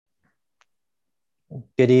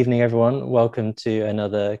Good evening, everyone. Welcome to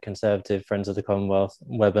another Conservative Friends of the Commonwealth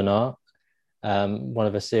webinar, one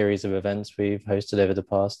of a series of events we've hosted over the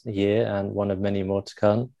past year and one of many more to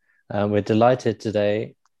come. We're delighted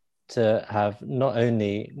today to have not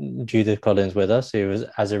only Judith Collins with us, who was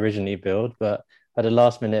as originally billed, but had a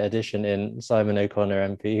last-minute addition in Simon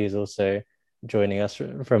O'Connor MP, who's also joining us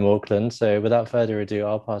from Auckland. So without further ado,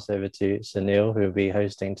 I'll pass over to Sunil, who will be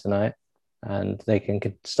hosting tonight, and they can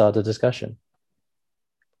start the discussion.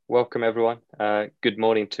 Welcome, everyone. Good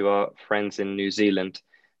morning to our friends in New Zealand.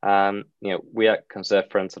 We at Conserve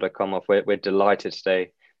Friends of the Commonwealth, we're delighted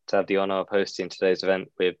today to have the honour of hosting today's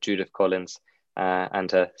event with Judith Collins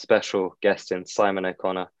and a special guest in Simon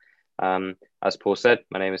O'Connor. As Paul said,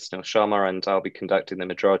 my name is Sunil Sharma and I'll be conducting the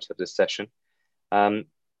majority of this session.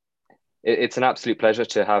 It's an absolute pleasure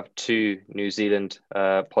to have two New Zealand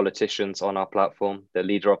politicians on our platform, the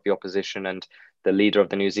leader of the opposition and the leader of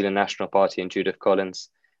the New Zealand National Party, and Judith Collins,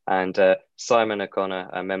 and Simon O'Connor,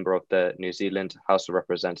 a member of the New Zealand House of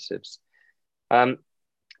Representatives.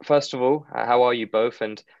 First of all, how are you both?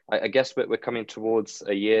 And I guess we're coming towards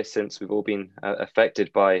a year since we've all been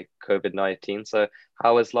affected by COVID-19. So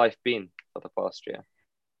how has life been for the past year?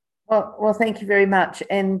 Well, thank you very much.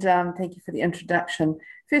 And thank you for the introduction.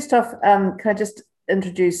 First off, can I just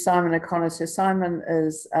introduce Simon O'Connor? So Simon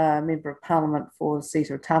is a Member of Parliament for the seat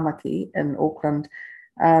of Tamaki in Auckland.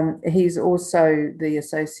 He's also the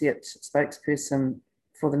Associate Spokesperson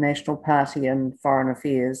for the National Party in Foreign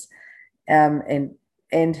Affairs.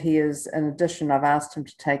 And he is, in addition, I've asked him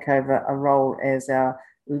to take over a role as our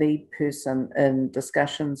lead person in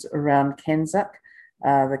discussions around CANZUK,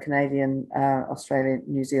 the Canadian, Australia,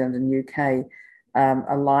 New Zealand and UK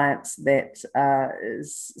alliance that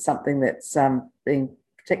is something that's being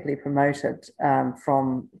particularly promoted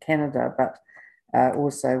from Canada, but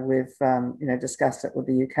also we've discussed it with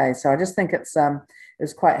the UK. So I just think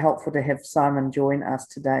it's quite helpful to have Simon join us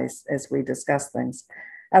today as we discuss things.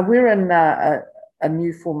 We're in a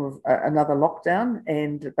new form of another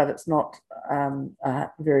lockdown, but it's not a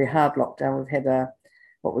very hard lockdown. We've had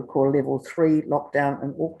what we call level 3 lockdown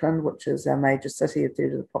in Auckland, which is our major city, a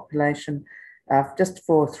third of the population, just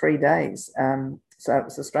for 3 days. So it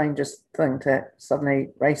was the strangest thing to suddenly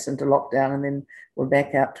race into lockdown, and then we're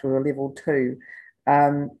back out to a level 2.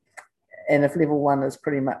 And if level 1 is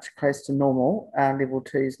pretty much close to normal, level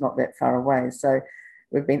 2 is not that far away. So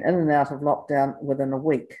we've been in and out of lockdown within a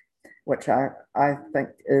week, which I think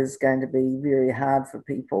is going to be very hard for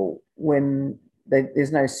people when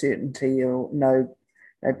there's no certainty or no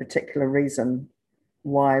particular reason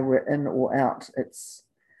why we're in or out.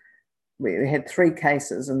 We had 3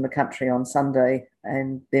 cases in the country on Sunday,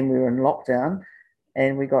 and then we were in lockdown,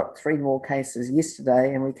 and we got 3 more cases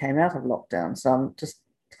yesterday, and we came out of lockdown. So I'm just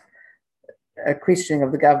a questioning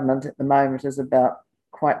of the government at the moment is about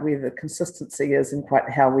quite where the consistency is and quite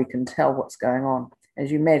how we can tell what's going on.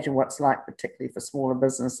 As you imagine what's like, particularly for smaller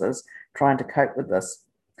businesses trying to cope with this.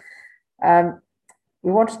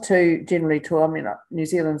 We wanted to generally tour. I mean, New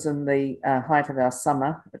Zealand's in the height of our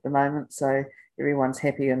summer at the moment, so everyone's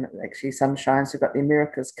happy and actually sunshine. So we've got the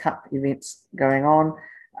America's Cup events going on.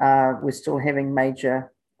 We're still having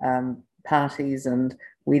major parties and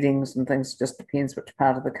weddings and things, just depends which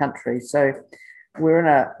part of the country. So we're in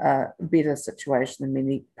a better situation than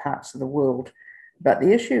many parts of the world. But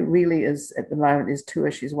the issue really is, at the moment, is 2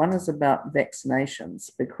 issues. One is about vaccinations,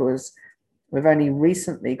 because we've only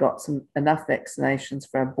recently got enough vaccinations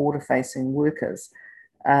for our border-facing workers,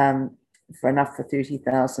 for enough for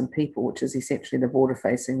 30,000 people, which is essentially the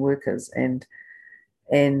border-facing workers. And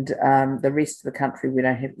the rest of the country, we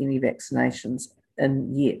don't have any vaccinations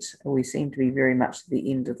in yet. We seem to be very much at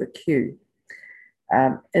the end of the queue.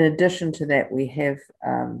 In addition to that, we have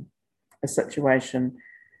a situation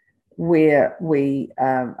where we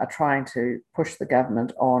are trying to push the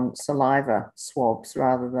government on saliva swabs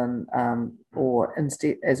rather than, or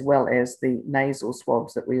instead, as well as the nasal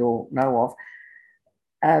swabs that we all know of.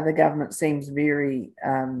 The government seems very,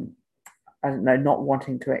 not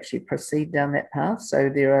wanting to actually proceed down that path. So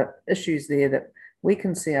there are issues there that we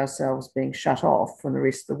can see ourselves being shut off from the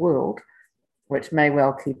rest of the world, which may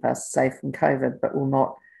well keep us safe from COVID, but will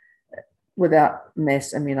not. Without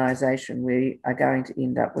mass immunisation, we are going to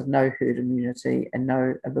end up with no herd immunity and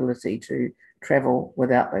no ability to travel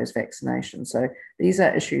without those vaccinations. So these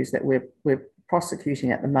are issues that we're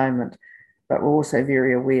prosecuting at the moment, but we're also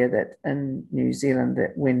very aware that in New Zealand,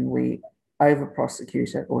 that when we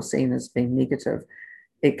over-prosecute it or seen as being negative,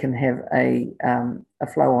 it can have a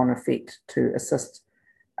flow-on effect to assist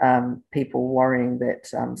people worrying that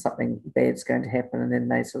something bad's going to happen, and then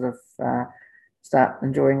they sort of start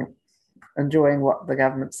enjoying enjoying what the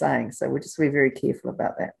government's saying. So we're just be very careful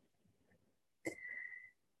about that.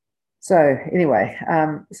 So anyway,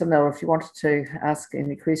 Sunil, if you wanted to ask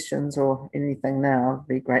any questions or anything now, it'd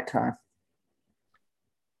be a great time.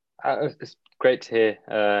 It's great to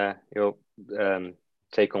hear your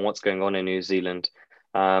take on what's going on in New Zealand.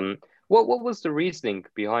 What was the reasoning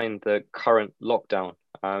behind the current lockdown?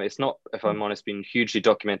 It's not, if I'm honest, been hugely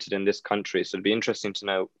documented in this country, so it'd be interesting to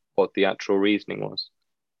know what the actual reasoning was.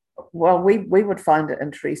 Well, we would find it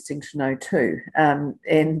interesting to know too,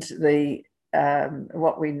 and the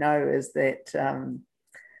what we know is that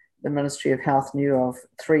the Ministry of Health knew of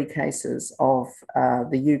 3 cases of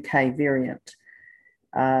the UK variant,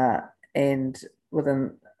 and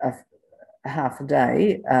within half a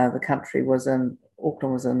day, the country was in,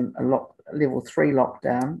 Auckland was in a level 3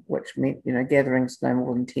 lockdown, which meant, gatherings no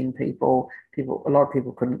more than 10 people. A lot of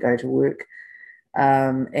people couldn't go to work,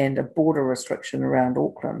 and a border restriction around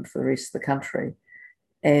Auckland for the rest of the country.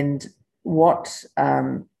 And what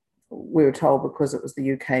we were told, because it was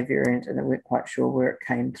the UK variant and they weren't quite sure where it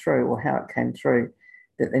came through or how it came through,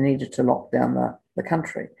 that they needed to lock down the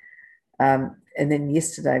country. And then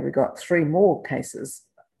yesterday we got 3 more cases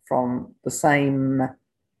from the same,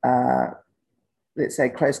 let's say,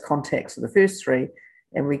 close contacts of the first 3,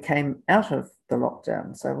 and we came out of the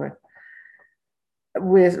lockdown. So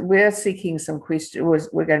we're seeking some questions.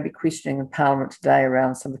 We're going to be questioning in Parliament today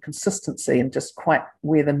around some of the consistency and just quite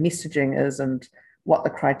where the messaging is and what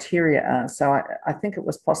the criteria are. So I think it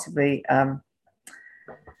was possibly it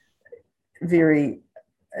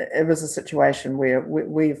was a situation where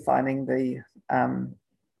we're finding the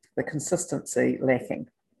consistency lacking.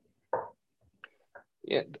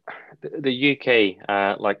 Yeah, the UK,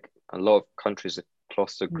 like a lot of countries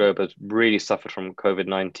across the globe, has really suffered from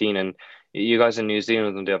COVID-19, and you guys in New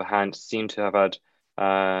Zealand, on the other hand, seem to have had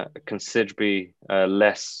considerably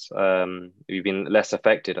less. You've been less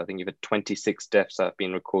affected. I think you've had 26 deaths that have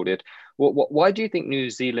been recorded. Why do you think New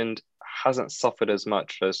Zealand hasn't suffered as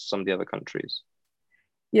much as some of the other countries?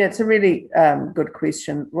 Yeah, it's a really good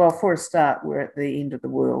question. Well, for a start, we're at the end of the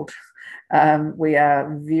world.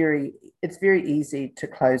 It's very easy to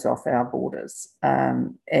close off our borders,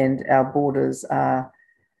 and our borders are,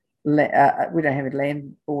 we don't have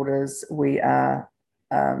land borders. We are,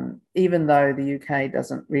 even though the UK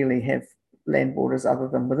doesn't really have land borders other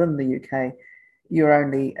than within the UK, you're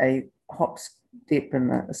only a hop, step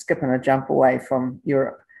and a skip and a jump away from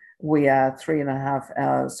Europe. We are 3.5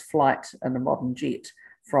 hours flight in a modern jet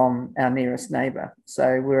from our nearest neighbour.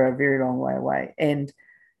 So we're a very long way away. And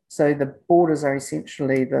so the borders are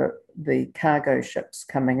essentially the cargo ships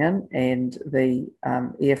coming in and the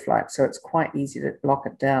air flight. So it's quite easy to lock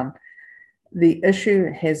it down. The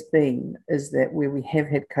issue is that where we have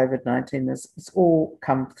had COVID-19, it's all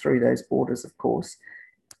come through those borders, of course.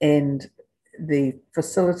 And the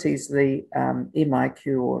facilities, the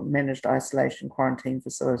MIQ, or Managed Isolation Quarantine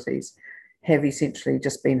Facilities, have essentially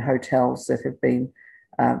just been hotels that have been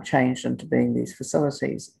changed into being these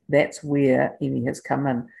facilities. That's where ME has come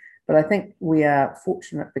in. But I think we are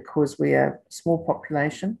fortunate because we are a small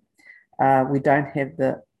population. We don't have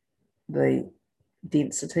the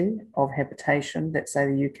density of habitation that, say,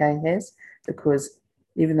 the UK has, because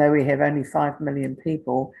even though we have only 5 million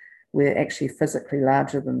people, we're actually physically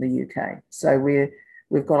larger than the UK. So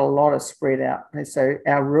we've got a lot of spread out. And so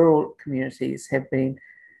our rural communities have been,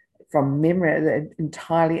 from memory,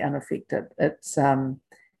 entirely unaffected. It's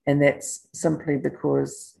and that's simply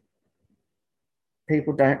because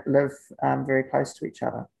people don't live very close to each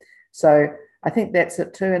other. So I think that's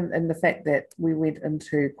it too, and the fact that we went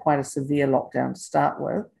into quite a severe lockdown to start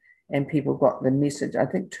with, and people got the message. I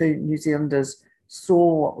think too, New Zealanders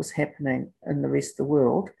saw what was happening in the rest of the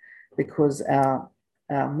world, because our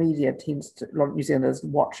media tends to, a lot of New Zealanders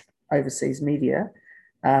watch overseas media,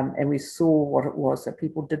 and we saw what it was, so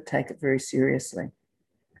people did take it very seriously.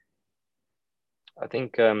 I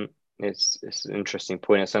think it's an interesting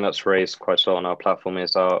point. It's something that's raised quite a lot on our platform,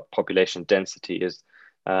 is our population density is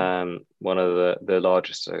one of the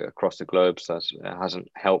largest across the globe, so it hasn't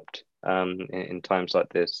helped in times like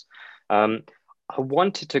this. I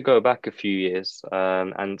wanted to go back a few years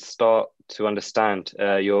and start to understand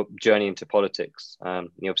your journey into politics.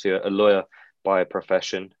 You're obviously a lawyer by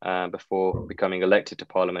profession before becoming elected to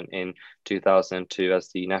Parliament in 2002 as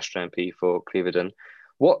the National MP for Clevedon.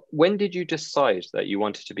 When did you decide that you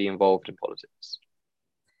wanted to be involved in politics?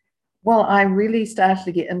 Well, I really started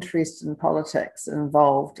to get interested in politics,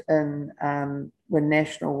 involved in when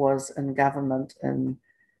National was in government and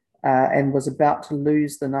was about to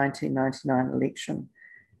lose the 1999 election.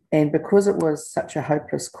 And because it was such a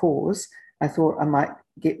hopeless cause, I thought I might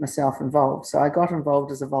get myself involved. So I got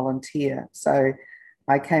involved as a volunteer. So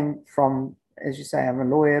I came from, as you say, I'm a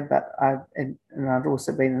lawyer, but and I'd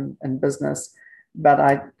also been in business, but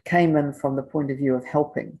I came in from the point of view of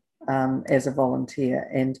helping as a volunteer.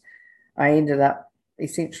 And I ended up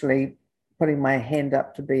essentially putting my hand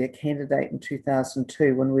up to be a candidate in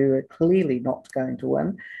 2002 when we were clearly not going to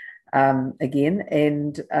win again.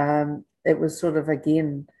 And it was sort of,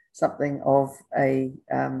 again, something of a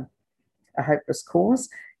hopeless cause.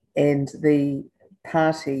 And the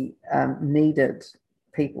party needed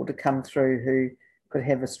people to come through who could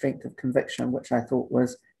have a strength of conviction, which I thought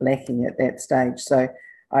was lacking at that stage. So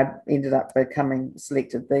I ended up becoming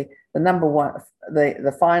selected. The number one,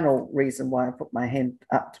 the final reason why I put my hand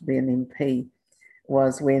up to be an MP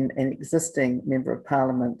was when an existing member of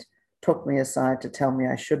parliament took me aside to tell me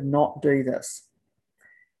I should not do this,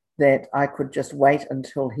 that I could just wait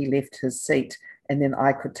until he left his seat and then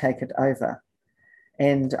I could take it over.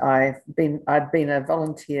 And I'd been a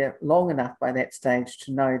volunteer long enough by that stage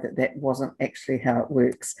to know that that wasn't actually how it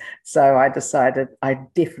works. So I decided I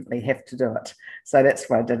definitely have to do it. So that's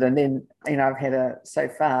what I did. And then, I've had so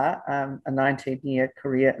far a 19-year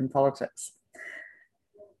career in politics.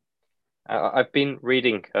 I've been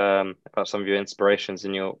reading about some of your inspirations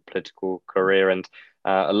in your political career, and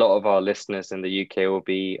a lot of our listeners in the UK will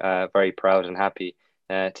be very proud and happy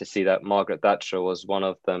to see that Margaret Thatcher was one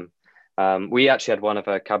of them. We actually had one of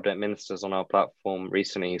her cabinet ministers on our platform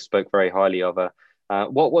recently who spoke very highly of her.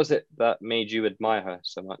 What was it that made you admire her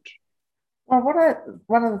so much? Well,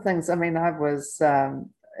 one of the things, I was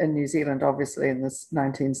in New Zealand, obviously, in the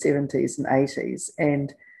 1970s and 80s,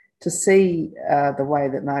 and to see the way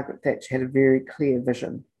that Margaret Thatcher had a very clear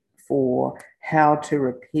vision for how to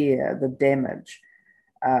repair the damage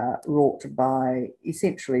wrought by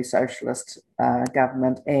essentially socialist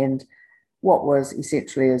government and what was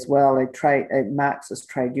essentially as well a Marxist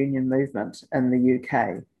trade union movement in the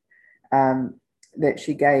UK, that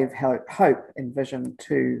she gave hope and vision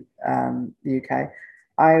to the UK.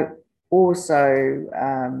 I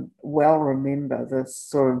also well remember this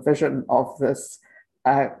sort of vision of this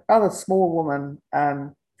rather small woman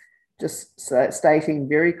just stating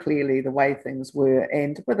very clearly the way things were,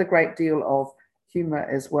 and with a great deal of humour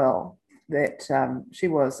as well, that she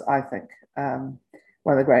was, I think,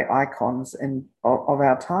 one of the great icons of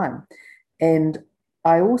our time. And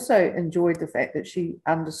I also enjoyed the fact that she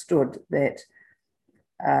understood that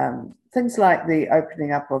things like the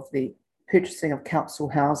opening up of the purchasing of council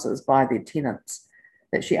houses by their tenants,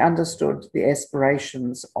 that she understood the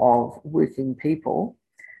aspirations of working people,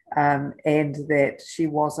 and that she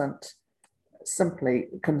wasn't simply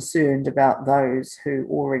concerned about those who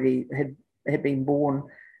already had been born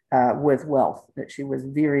with wealth, that she was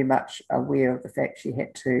very much aware of the fact she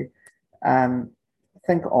had to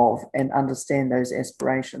think of and understand those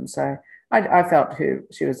aspirations. So I felt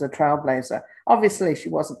she was a trailblazer. Obviously, she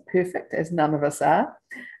wasn't perfect, as none of us are,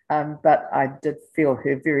 but I did feel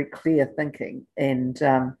her very clear thinking and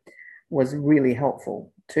was really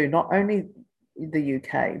helpful to not only the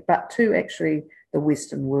UK, but to actually the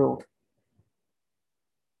Western world.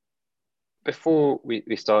 Before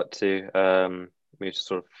we start to move to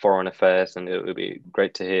sort of foreign affairs, and it would be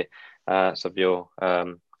great to hear some of your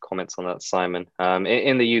comments on that, Simon.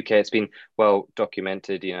 In the UK, it's been well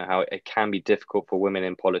documented, how it can be difficult for women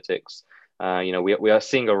in politics. We are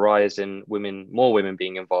seeing a rise in more women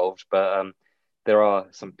being involved, but there are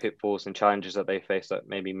some pitfalls and challenges that they face that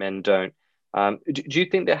maybe men don't. Do you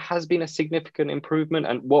think there has been a significant improvement?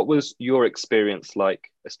 And what was your experience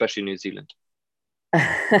like, especially in New Zealand?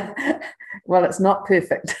 Well, it's not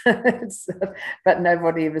perfect, but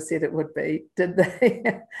nobody ever said it would be, did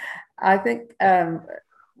they? I think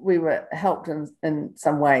we were helped in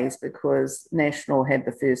some ways because National had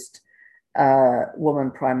the first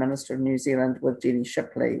woman Prime Minister of New Zealand with Jenny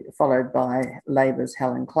Shipley, followed by Labour's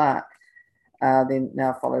Helen Clark, then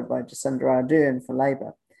now followed by Jacinda Ardern for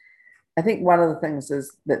Labour. I think one of the things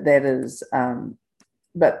is that is,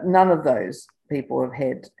 but none of those people have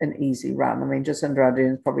had an easy run. Jacinda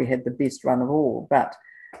Ardern's probably had the best run of all, but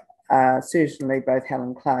certainly both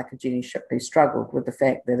Helen Clark and Jenny Shipley struggled with the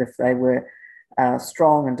fact that if they were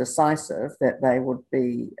strong and decisive, that they would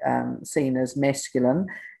be seen as masculine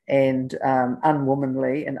and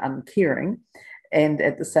unwomanly and uncaring. And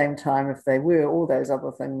at the same time, if they were all those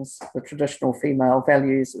other things, the traditional female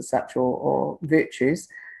values as such or virtues,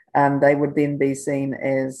 they would then be seen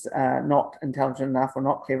as not intelligent enough or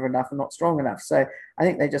not clever enough or not strong enough. So I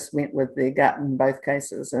think they just went with their gut in both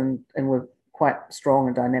cases and were quite strong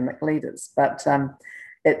and dynamic leaders. But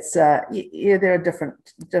it's there are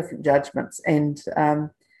different judgments. And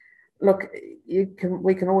look,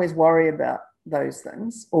 we can always worry about those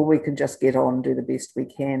things, or we can just get on and do the best we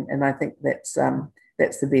can. And I think that's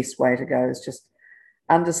the best way to go, is just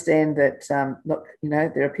understand that, look,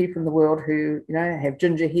 there are people in the world who, have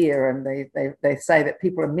ginger hair, and they say that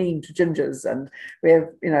people are mean to gingers, and we have,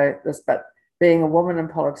 this, but being a woman in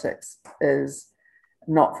politics is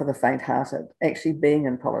not for the faint-hearted. Actually, being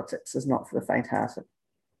in politics is not for the faint-hearted.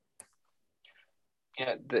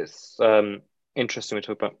 Yeah, this interesting. We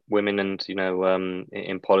talk about women and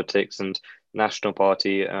in politics, and National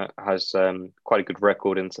Party has quite a good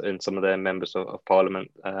record in some of their members of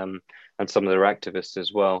Parliament and some of their activists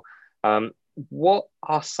as well. What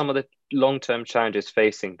are some of the long-term challenges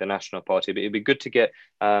facing the National Party? It'd be good to get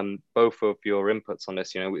both of your inputs on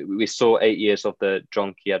this. We saw 8 years of the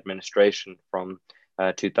John Key administration from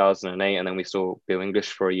 2008, and then we saw Bill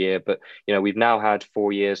English for a year. But we've now had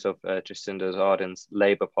 4 years of Jacinda Ardern's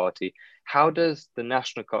Labour Party. How does the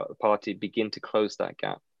National Party begin to close that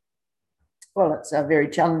gap? Well, it's a very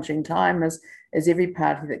challenging time, as every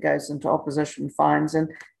party that goes into opposition finds. And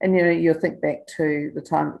you'll think back to the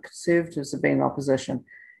time that Conservatives have been in opposition.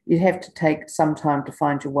 You have to take some time to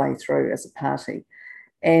find your way through as a party.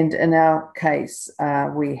 And in our case,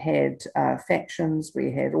 we had factions,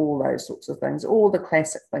 we had all those sorts of things, all the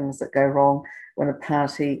classic things that go wrong when a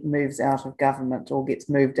party moves out of government or gets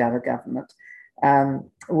moved out of government,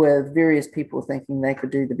 with various people thinking they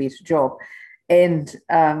could do the better job. And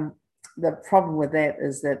the problem with that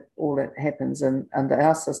is that all that happens under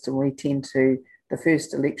our system, we tend to, the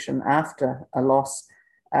first election after a loss,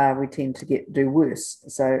 we tend to do worse.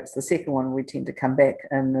 So it's the second one we tend to come back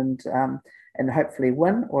and hopefully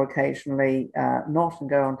win, or occasionally not, and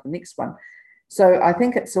go on to the next one. So I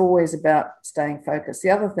think it's always about staying focused.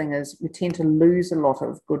 The other thing is we tend to lose a lot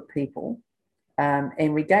of good people,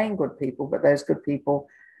 and we gain good people, but those good people,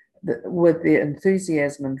 with their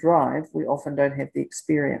enthusiasm and drive, we often don't have the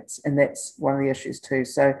experience, and that's one of the issues too.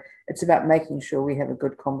 So it's about making sure we have a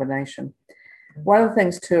good combination. One of the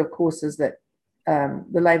things too, of course, is that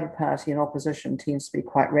the Labour Party in opposition tends to be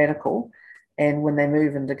quite radical, and when they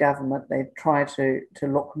move into government, they try to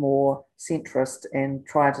look more centrist and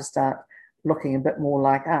try to start looking a bit more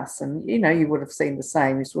like us. And you would have seen the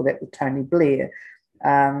same. You saw that with Tony Blair,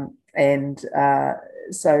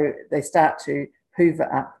 so they start to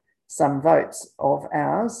hoover up some votes of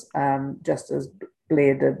ours, just as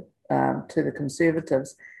Blair did to the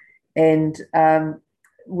Conservatives. And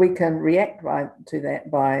we can react to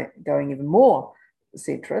that by going even more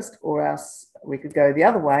centrist, or else we could go the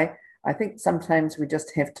other way. I think sometimes we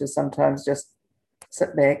just have to just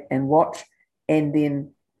sit back and watch, and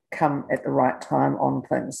then come at the right time on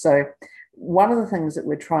things. So one of the things that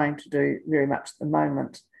we're trying to do very much at the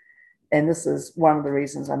moment, and this is one of the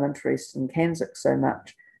reasons I'm interested in CANZIC so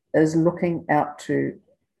much, is looking out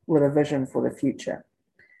with a vision for the future,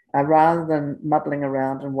 rather than muddling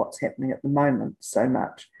around in what's happening at the moment so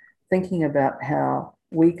much, thinking about how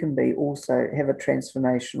we can also have a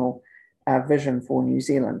transformational vision for New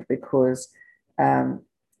Zealand, because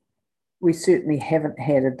we certainly haven't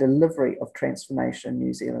had a delivery of transformation in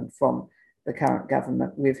New Zealand from the current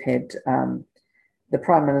government. We've had the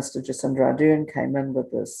Prime Minister, Jacinda Ardern, came in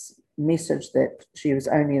with this message that she was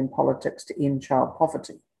only in politics to end child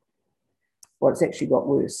poverty. Well, it's actually got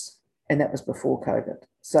worse, and that was before COVID.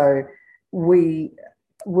 So we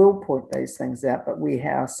will point these things out, but we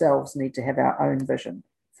ourselves need to have our own vision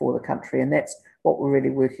for the country, and that's what we're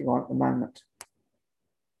really working on at the moment.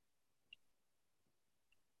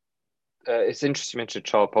 It's interesting you mentioned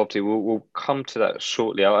child poverty. We'll come to that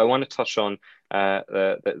shortly. I want to touch on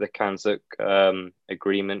the CANZIC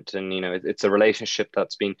agreement, and it's a relationship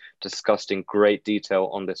that's been discussed in great detail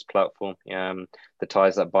on this platform. The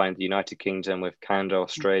ties that bind the United Kingdom with Canada,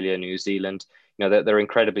 Australia, New Zealand, they're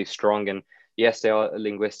incredibly strong, and yes, they are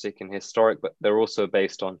linguistic and historic, but they're also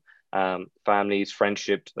based on families,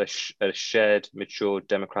 friendship, shared, mature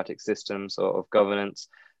democratic systems of governance,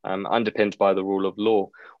 underpinned by the rule of law.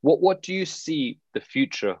 What do you see the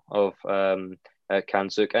future of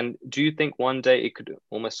CANZIC, and do you think one day it could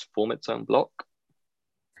almost form its own bloc?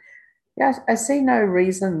 Yeah, I see no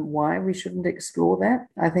reason why we shouldn't explore that.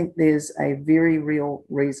 I think there's a very real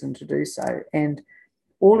reason to do so, and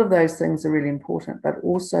all of those things are really important, but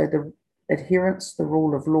also the adherence to the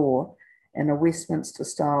rule of law and a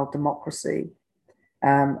Westminster-style democracy,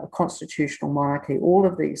 a constitutional monarchy, all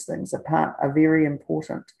of these things are very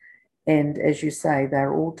important. And as you say,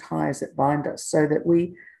 they're all ties that bind us, so that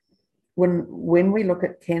when we look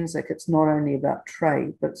at CANZIC, it's not only about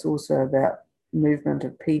trade, but it's also about movement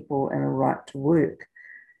of people and a right to work.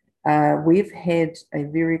 We've had a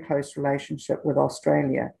very close relationship with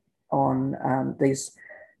Australia on these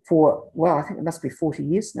I think it must be 40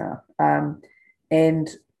 years now. And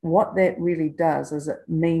what that really does is it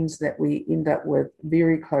means that we end up with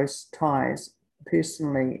very close ties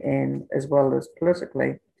personally and as well as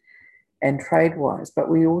politically and trade-wise. But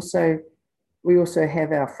we also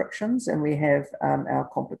have our frictions, and we have our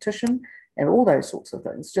competition and all those sorts of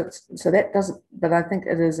things. So that doesn't, but I think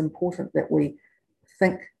it is important that we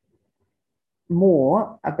think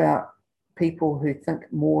more about people who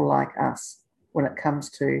think more like us when it comes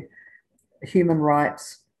to human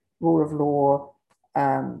rights, rule of law,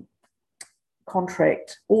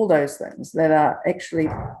 contract, all those things that are actually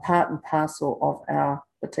part and parcel of our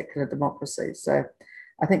particular democracy. So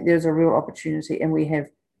I think there's a real opportunity, and we've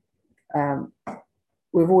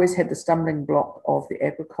always had the stumbling block of the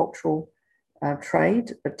agricultural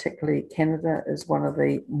trade. Particularly Canada is one of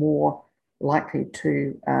the more likely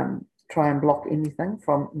to try and block anything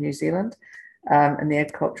from New Zealand in the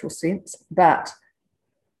agricultural sense. But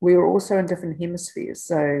we are also in different hemispheres.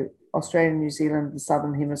 So Australia and New Zealand, the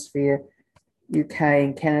Southern Hemisphere, UK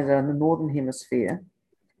and Canada in the Northern Hemisphere,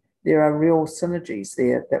 there are real synergies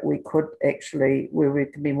there that we could actually, where we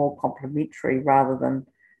can be more complementary rather than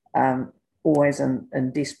always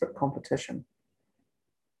in desperate competition.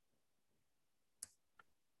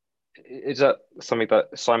 Is that something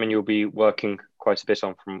that, Simon, you'll be working quite a bit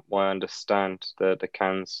on, from what I understand, the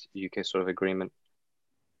CANS UK sort of agreement?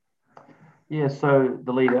 Yeah, so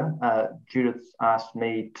the leader, Judith, asked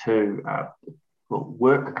me to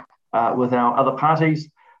work with our other parties.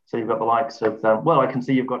 So you've got the likes of, well, I can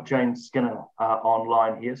see you've got James Skinner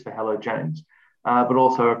online here, so hello, James, but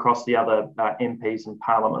also across the other MPs and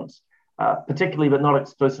parliaments, particularly but not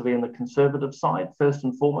exclusively in the Conservative side, first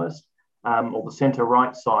and foremost, or the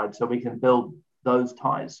centre-right side, so we can build those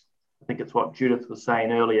ties. I think it's what Judith was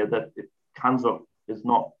saying earlier, that CANZUK is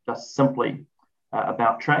not just simply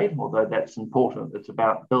about trade, although that's important. It's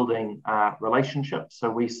about building relationships. So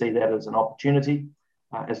we see that as an opportunity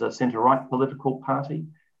as a centre-right political party,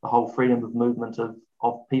 the whole freedom of movement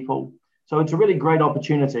of people. So it's a really great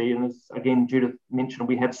opportunity. And as, again, Judith mentioned,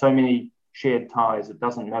 we have so many shared ties. It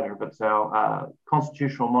doesn't matter if it's our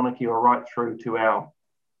constitutional monarchy or right through to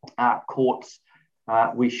our courts.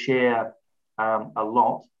 We share a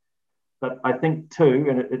lot. But I think too,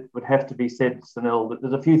 and it would have to be said, Sunil, that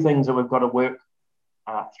there's a few things that we've got to work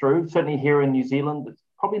through. Certainly here in New Zealand, it's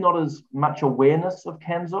probably not as much awareness of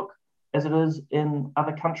CANZUK as it is in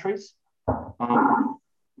other countries.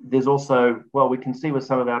 There's also, well, we can see with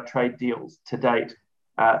some of our trade deals to date,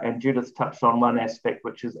 and Judith touched on one aspect,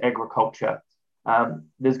 which is agriculture.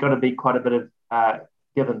 There's got to be quite a bit of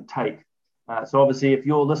give and take. So obviously, if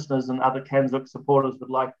your listeners and other CANZUK supporters would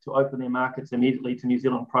like to open their markets immediately to New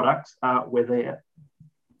Zealand products, we're there.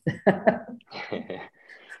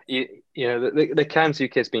 The CANS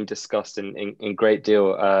UK has been discussed in great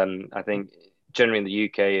deal. I think generally in the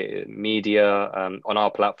UK media, on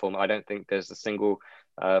our platform, I don't think there's a single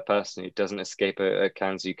person who doesn't escape a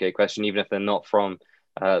CANS UK question, even if they're not from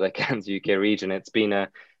the CANS UK region. It's been a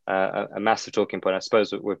massive talking point. I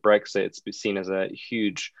suppose with Brexit, it's been seen as a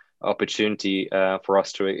huge opportunity for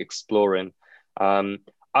us to explore in.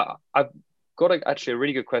 I've got actually a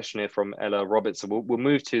really good question here from Ella Robertson. We'll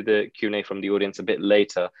move to the Q&A from the audience a bit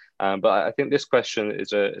later, but I think this question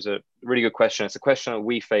is a really good question. It's a question that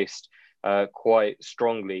we faced quite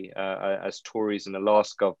strongly as Tories in the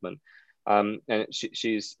last government. And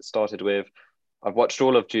she's started with, I've watched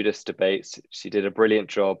all of Judith's debates. She did a brilliant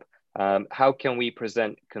job. How can we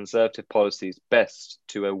present Conservative policies best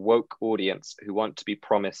to a woke audience who want to be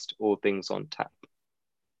promised all things on tap?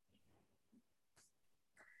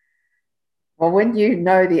 Well, when you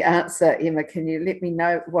know the answer, Emma, can you let me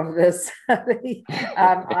know what it is?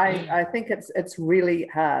 I think it's really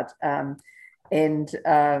hard. I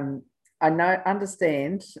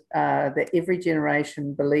understand that every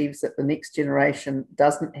generation believes that the next generation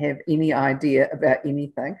doesn't have any idea about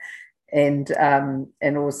anything. And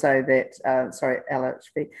also that, sorry, Ella,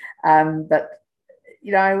 but,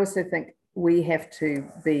 I also think we have to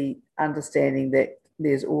be understanding that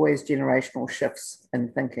there's always generational shifts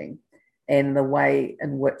in thinking and the way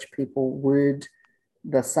in which people word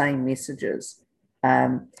the same messages.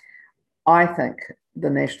 I think the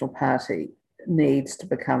National Party needs to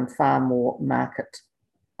become far more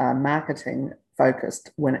marketing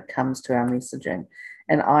focused when it comes to our messaging.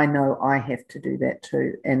 And I know I have to do that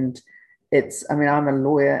too. And I'm a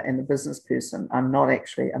lawyer and a business person. I'm not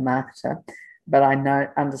actually a marketer, but I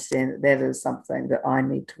understand that is something that I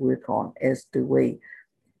need to work on, as do we.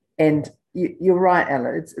 And you're right,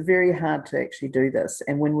 Ella, it's very hard to actually do this.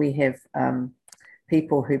 And when we have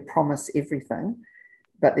people who promise everything,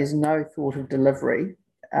 but there's no thought of delivery,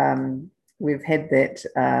 we've had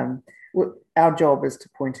that our job is to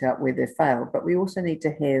point out where they failed, but we also need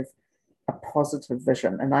to have a positive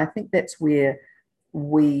vision. And I think that's where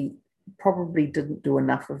we probably didn't do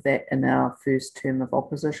enough of that in our first term of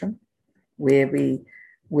opposition, where we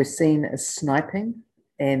were seen as sniping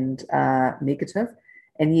and negative.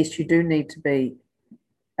 And yes, you do need to be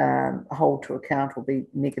hold to account or be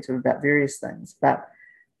negative about various things, but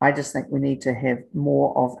I just think we need to have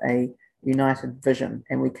more of a united vision,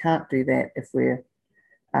 and we can't do that if we're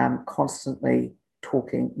constantly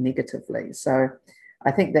talking negatively. So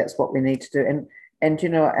I think that's what we need to do. And you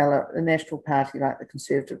know, Ella, a national party like the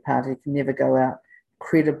Conservative Party can never go out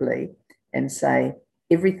credibly and say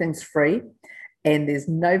everything's free and there's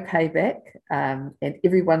no payback and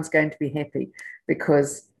everyone's going to be happy,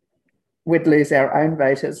 because we'd lose our own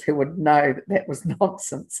voters who would know that that was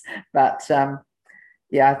nonsense. But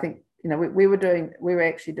yeah, I think, you know, we were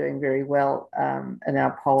actually doing very well in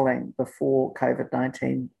our polling before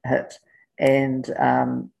COVID-19 hit. And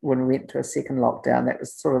when we went to a second lockdown, that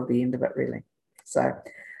was sort of the end of it, really. So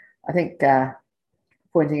I think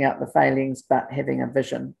pointing out the failings, but having a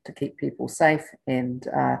vision to keep people safe and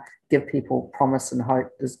give people promise and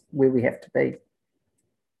hope is where we have to be.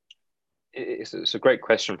 It's a great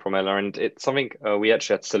question from Ella, and it's something we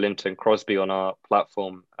actually had Sir Linton Crosby on our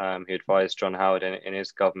platform, who advised John Howard in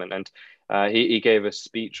his government, and he gave a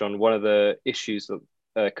speech on one of the issues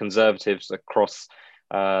that Conservatives across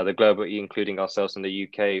the globe, including ourselves in the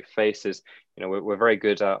UK, faces. You know, we're very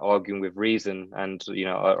good at arguing with reason, and you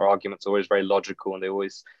know, our arguments are always very logical, and they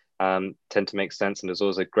always tend to make sense, and there's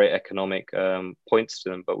always a great economic points to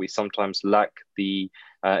them, but we sometimes lack the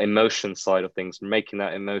emotion side of things. Making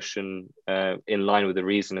that emotion in line with the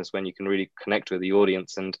reason is when you can really connect with the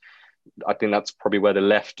audience, and I think that's probably where the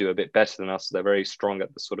left do a bit better than us. They're very strong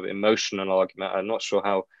at the sort of emotional argument. I'm not sure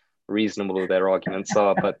how reasonable their arguments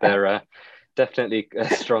are, but they're definitely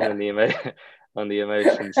strong on the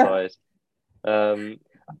emotion side.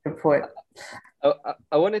 Good point.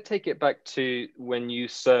 I want to take it back to when you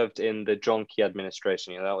served in the John Key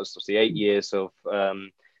administration. You know, that was obviously 8 years of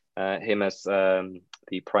him as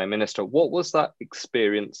the Prime Minister. What was that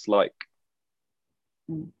experience like?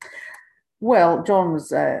 Well, John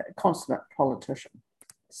was a consummate politician,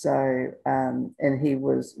 so and he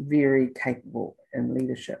was very capable in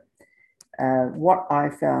leadership. What I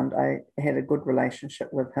found, I had a good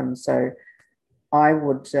relationship with him, so I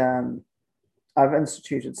would. I've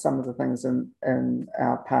instituted some of the things in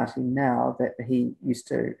our party now that he used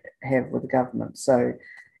to have with the government. So,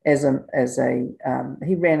 he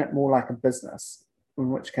ran it more like a business, in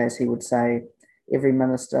which case he would say every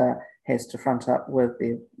minister has to front up with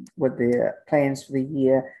their plans for the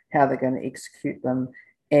year, how they're going to execute them,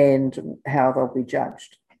 and how they'll be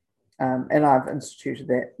judged. And I've instituted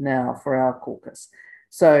that now for our caucus.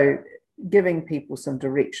 So, giving people some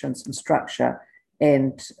direction, some structure,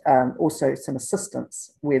 and also some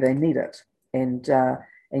assistance where they need it, and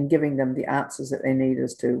giving them the answers that they need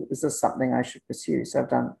as to, is this something I should pursue? So I've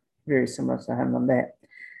done very similar to him on that.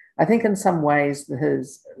 I think in some ways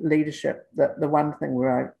his leadership, the one thing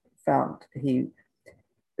where I found there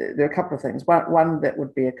are a couple of things. One that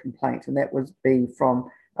would be a complaint, and that would be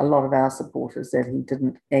from a lot of our supporters, that he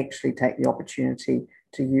didn't actually take the opportunity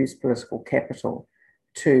to use political capital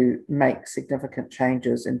to make significant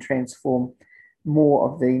changes and transform more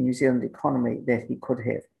of the New Zealand economy that he could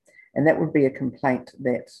have. And that would be a complaint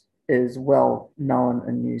that is well known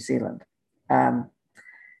in New Zealand. But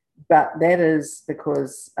that is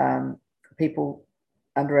because people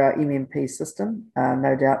under our MMP system,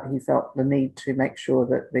 no doubt he felt the need to make sure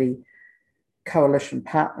that the coalition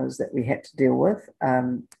partners that we had to deal with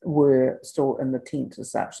were still in the tent as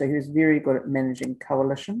such. So he was very good at managing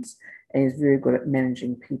coalitions, and he's very good at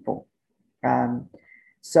managing people.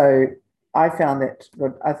 So I found that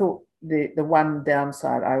good. I thought the one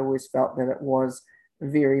downside, I always felt that it was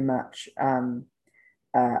very much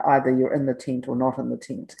either you're in the tent or not in the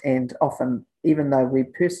tent. And often, even though we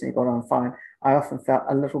personally got on fine, I often felt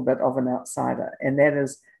a little bit of an outsider. And that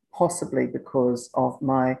is possibly because of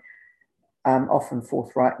my often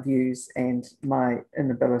forthright views and my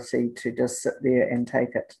inability to just sit there and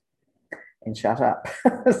take it and shut up.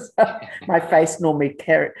 So my face normally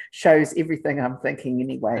shows everything I'm thinking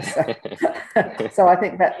anyway. So I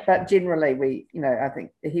think but generally I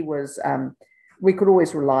think he was, we could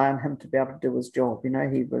always rely on him to be able to do his job. You know,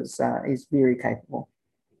 he's very capable.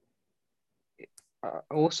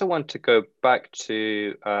 I also want to go back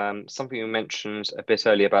to something you mentioned a bit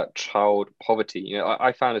earlier about child poverty. You know,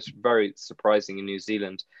 I found this very surprising in New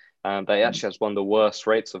Zealand. That it actually has one of the worst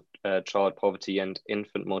rates of child poverty and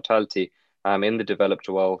infant mortality. in the developed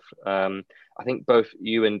world. I think both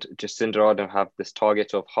you and Jacinda Ardern have this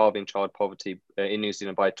target of halving child poverty in New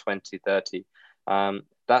Zealand by 2030.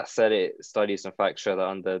 That said, studies in fact show that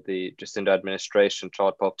under the Jacinda administration,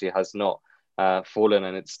 child poverty has not fallen,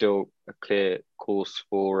 and it's still a clear cause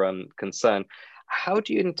for concern. How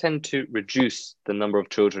do you intend to reduce the number of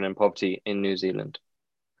children in poverty in New Zealand?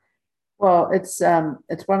 Well, it's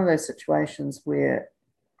one of those situations where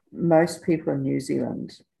most people in New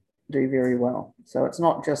Zealand do very well. So it's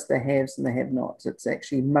not just the haves and the have-nots. It's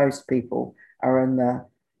actually most people are in the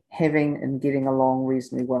having and getting along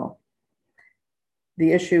reasonably well.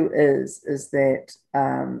 The issue is that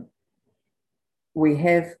we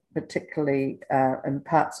have, particularly in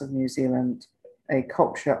parts of New Zealand, a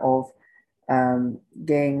culture of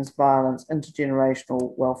gangs, violence,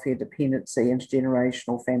 intergenerational welfare dependency,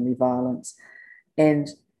 intergenerational family violence, and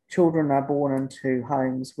children are born into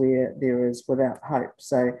homes where there is without hope.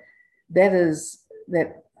 So that is,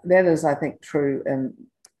 I think, true in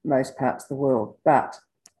most parts of the world. But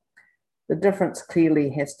the difference clearly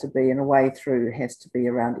has to be, and a way through has to be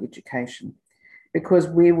around education. Because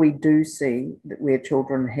where we do see that where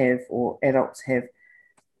children have or adults have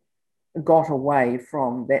got away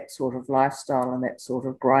from that sort of lifestyle and that sort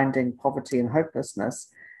of grinding poverty and hopelessness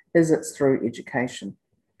is it's through education.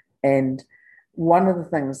 And one of the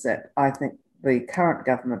things that I think the current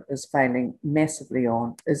government is failing massively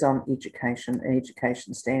on is on education and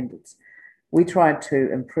education standards. We tried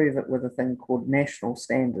to improve it with a thing called national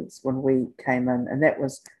standards when we came in, and that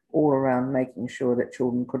was all around making sure that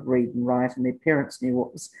children could read and write and their parents knew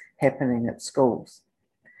what was happening at schools.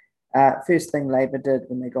 First thing Labor did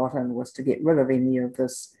when they got in was to get rid of any of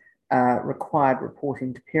this required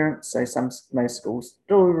reporting to parents. So most schools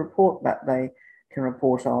do report, but they can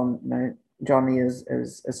report on, Johnny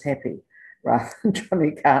is happy, rather than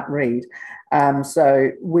Johnny can't read.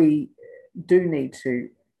 So we do need to,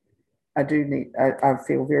 I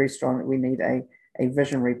feel very strong that we need a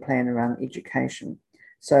visionary plan around education.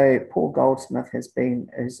 So Paul Goldsmith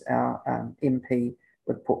is our MP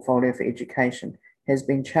with Portfolio for Education, has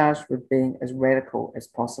been charged with being as radical as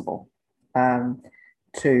possible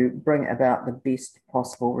to bring about the best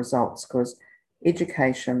possible results, because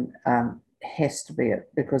education has to be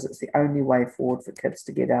it, because it's the only way forward for kids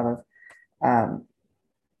to get out of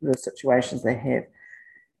the situations they have.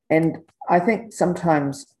 And I think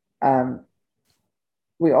sometimes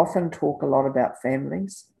we often talk a lot about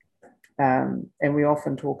families, and we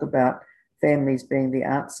often talk about families being the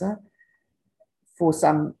answer. For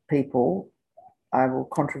some people, I will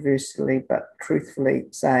controversially but truthfully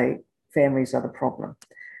say families are the problem.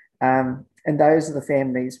 And those are the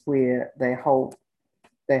families where they hold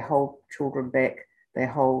children back, they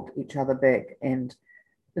hold each other back, and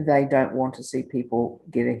they don't want to see people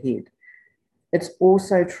get ahead. It's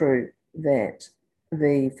also true that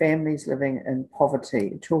the families living in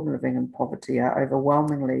poverty, children living in poverty, are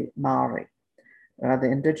overwhelmingly Maori, the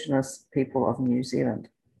Indigenous people of New Zealand,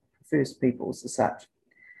 First Peoples as such,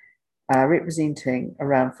 representing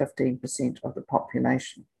around 15% of the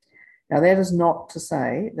population. Now, that is not to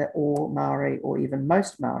say that all Maori or even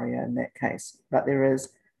most Maori are in that case, but there is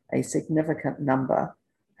a significant number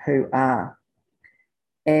who are.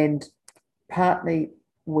 And partly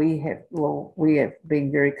we have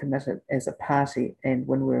been very committed as a party, and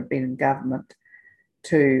when we've been in government,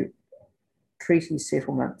 to treaty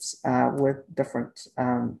settlements with different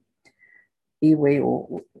iwi,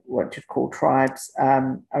 or what you'd call tribes,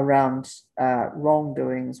 around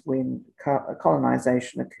wrongdoings when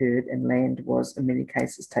colonisation occurred and land was in many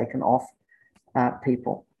cases taken off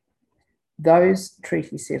people. Those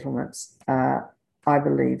treaty settlements are, I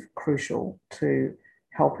believe, crucial to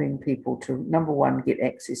helping people to, number one, get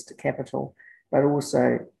access to capital, but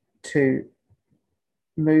also to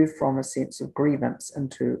move from a sense of grievance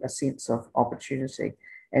into a sense of opportunity.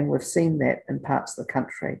 And we've seen that in parts of the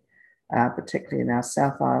country, particularly in our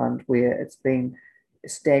South Island, where it's been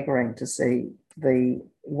staggering to see the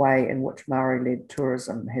way in which Maori-led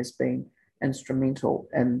tourism has been instrumental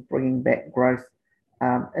in bringing back growth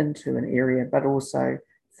into an area, but also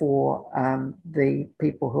for the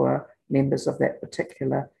people who are members of that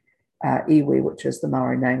particular iwi, which is the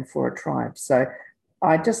Maori name for a tribe. So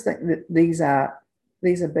I just think that these are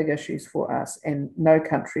big issues for us, and no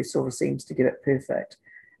country sort of seems to get it perfect.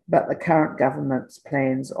 But the current government's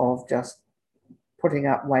plans of just putting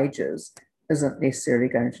up wages isn't necessarily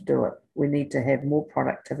going to do it. We need to have more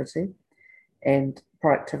productivity, and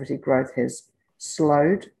productivity growth has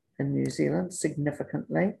slowed in New Zealand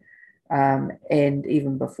significantly, and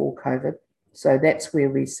even before COVID. So that's where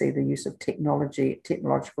we see the use of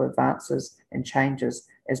technological advances and changes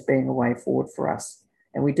as being a way forward for us.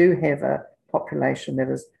 And we do have a population that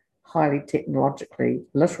is highly technologically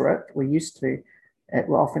literate.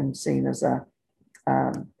 We're often seen as a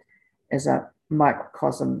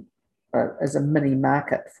microcosm, as a mini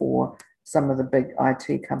market for some of the big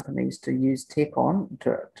IT companies to use tech on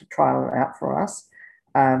to trial it out for us.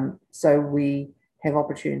 So we have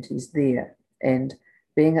opportunities there, and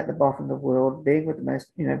being at the bottom of the world, being with the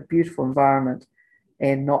most beautiful environment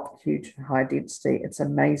and not huge high density, it's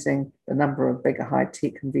amazing the number of bigger high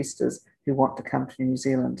tech investors who want to come to New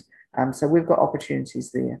Zealand. So we've got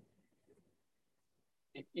opportunities there.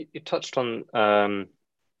 You touched on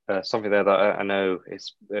something there that I know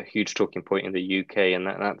is a huge talking point in the UK, and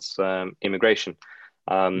that's immigration.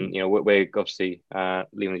 We're obviously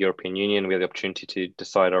leaving the European Union. We have the opportunity to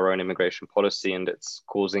decide our own immigration policy, and it's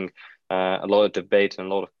causing a lot of debate and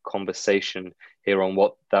a lot of conversation here on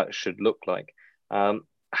what that should look like.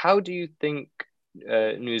 How do you think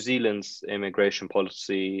New Zealand's immigration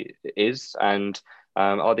policy is, and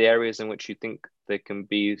are there areas in which you think there can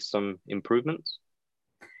be some improvements?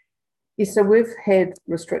 Yes, so we've had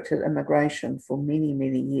restricted immigration for many,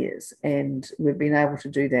 many years, and we've been able to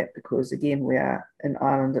do that because, again, we are an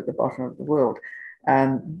island at the bottom of the world.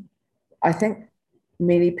 I think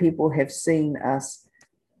many people have seen us,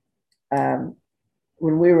 when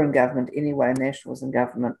we were in government anyway, Nationals in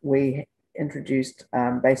government, we introduced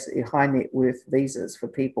basically high net worth visas for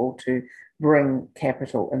people to bring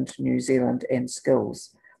capital into New Zealand and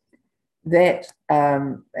skills. That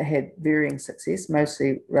had varying success,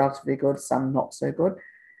 mostly relatively good, some not so good.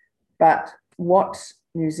 But what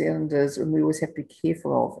New Zealanders, and we always have to be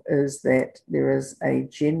careful of, is that there is a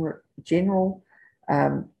general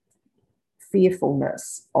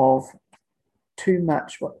fearfulness of too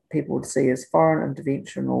much what people would see as foreign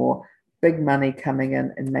intervention or big money coming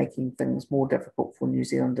in and making things more difficult for New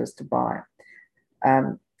Zealanders to buy.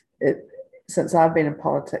 Since I've been in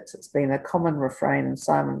politics, it's been a common refrain, and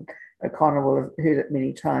Simon O'Connor will have heard it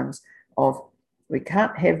many times, of we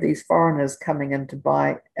can't have these foreigners coming in to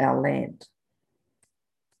buy our land.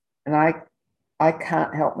 And I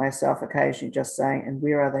can't help myself occasionally just saying, and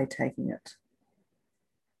where are they taking it?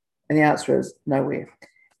 And the answer is nowhere.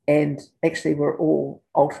 And actually, we're all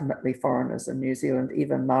ultimately foreigners in New Zealand.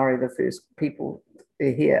 Even Maori, the first people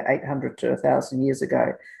here 800 to 1,000 years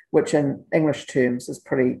ago, which in English terms is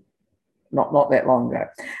pretty not that long ago.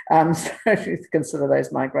 So if you consider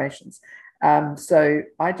those migrations. So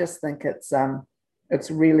I just think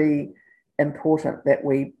it's really important that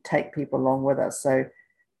we take people along with us. So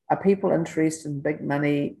are people interested in big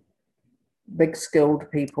money, big skilled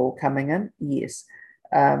people coming in? Yes.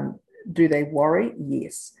 Do they worry?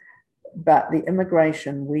 Yes. But the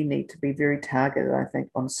immigration, we need to be very targeted, I think,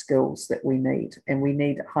 on skills that we need. And we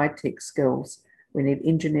need high-tech skills. We need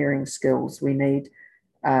engineering skills. We need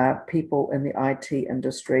people in the IT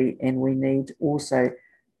industry, and we need also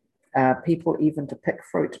people even to pick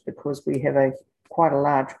fruit, because we have quite a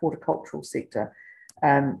large horticultural sector.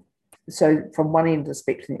 So from one end of the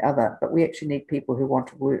spectrum to the other, but we actually need people who want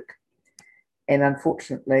to work. And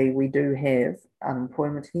unfortunately, we do have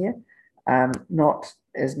unemployment here, not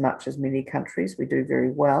as much as many countries. We do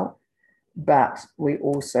very well, but we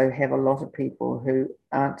also have a lot of people who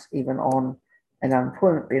aren't even on an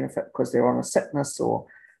unemployment benefit because they're on a sickness or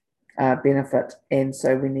benefit. And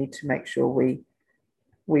so we need to make sure we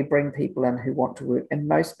bring people in who want to work. And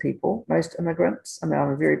most immigrants, I mean, I'm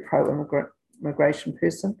a very pro-immigration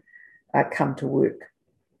person, come to work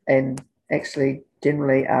and actually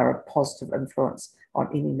generally are a positive influence on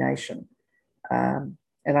any nation.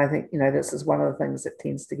 And I think, this is one of the things that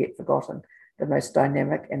tends to get forgotten. The most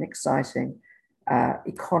dynamic and exciting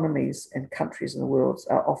economies and countries in the world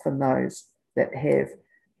are often those that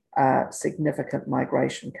have significant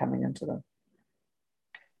migration coming into them.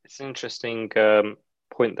 It's an interesting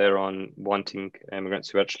point there on wanting immigrants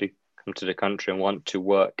who actually come to the country and want to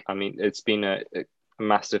work. I mean, it's been a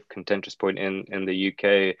massive contentious point in the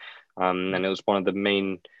UK, and it was one of the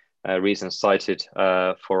main reasons cited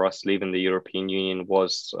for us leaving the European Union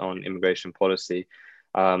was on immigration policy.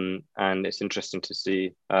 And it's interesting to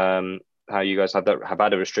see how you guys have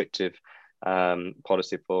had a restrictive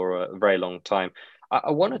policy for a very long time.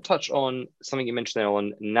 I want to touch on something you mentioned there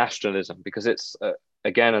on nationalism, because it's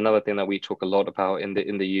again another thing that we talk a lot about in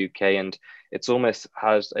the UK, and it's almost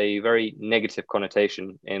has a very negative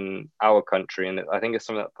connotation in our country, and I think it's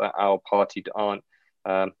something that our party aren't,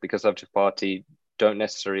 the Conservative Party don't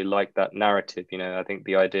necessarily like that narrative. I think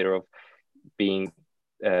the idea of being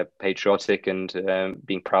patriotic and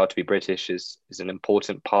being proud to be British is an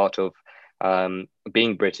important part of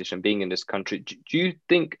being British and being in this country. Do you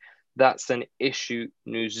think that's an issue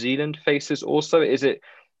New Zealand faces also? Is it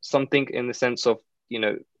something in the sense of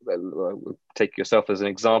take yourself as an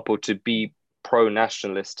example, to be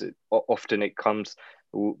pro-nationalist, often it comes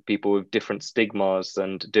people with different stigmas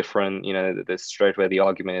and different, there's straight away the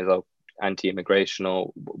argument is, oh, anti-immigration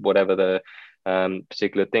or whatever the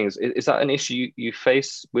particular things. Is that an issue you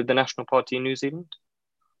face with the National Party in New Zealand?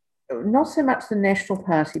 Not so much the National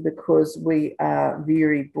Party, because we are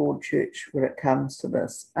very broad church when it comes to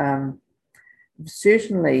this.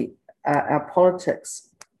 Certainly, our politics,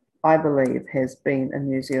 I believe, in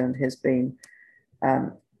New Zealand has been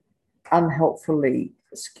unhelpfully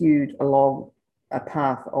skewed along a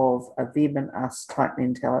path of a them and us type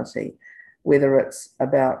mentality, whether it's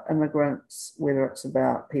about immigrants, whether it's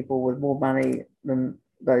about people with more money than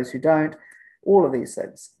those who don't, all of these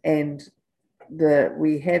things. And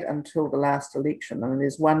we had until the last election, I mean,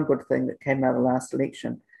 there's one good thing that came out of the last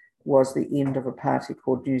election, was the end of a party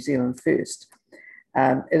called New Zealand First.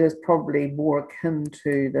 It is probably more akin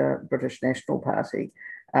to the British National Party,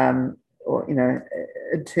 or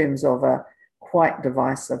in terms of a quite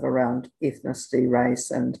divisive around ethnicity, race,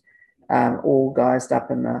 and all guised up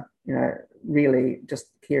in the really just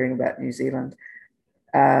caring about New Zealand.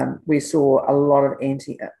 We saw a lot of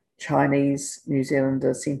anti-Chinese New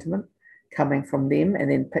Zealander sentiment coming from them, and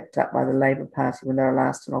then picked up by the Labour Party when they were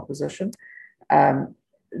last in opposition.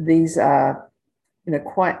 These are,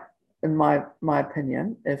 quite, in my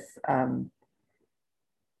opinion, if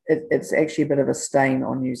it's actually a bit of a stain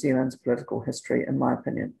on New Zealand's political history, in my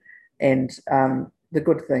opinion. And the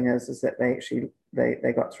good thing is that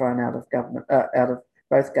they got thrown out of government, out of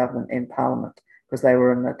both government and Parliament, because they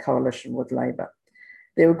were in a coalition with Labour.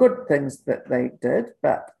 There were good things that they did,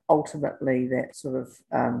 but ultimately that sort of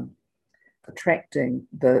attracting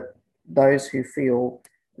those who feel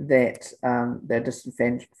that they're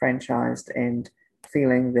disenfranchised and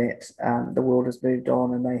feeling that the world has moved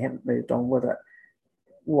on and they haven't moved on with it,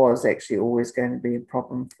 was actually always going to be a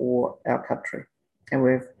problem for our country. And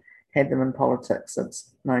we've had them in politics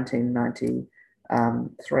since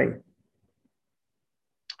 1993.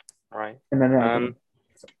 Right. And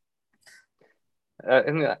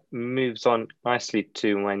that moves on nicely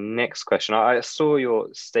to my next question. I saw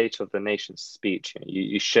your State of the Nation speech.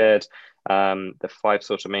 You shared the 5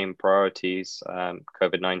 sort of main priorities: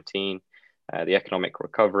 COVID-19, the economic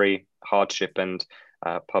recovery, hardship and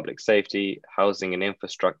public safety, housing and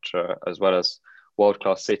infrastructure, as well as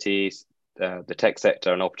world-class cities, the tech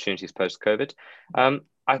sector, and opportunities post-COVID.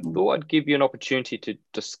 I thought I'd give you an opportunity to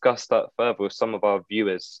discuss that further with some of our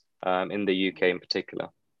viewers in the UK in particular.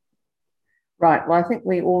 Right. Well, I think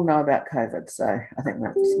we all know about COVID, so I think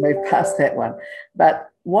let's move past that one.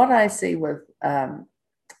 But what I see with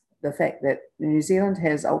the fact that New Zealand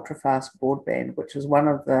has ultra-fast broadband, which is one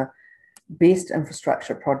of the best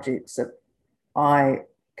infrastructure projects that I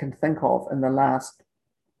can think of in the last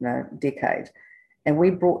decade. And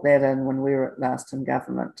we brought that in when we were last in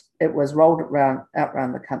government. It was rolled out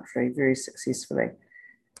around the country very successfully,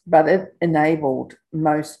 but it enabled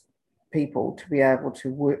most people to be able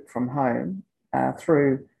to work from home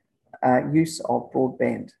through use of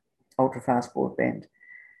broadband, ultra-fast broadband.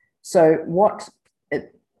 So what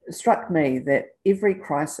it struck me that every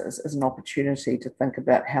crisis is an opportunity to think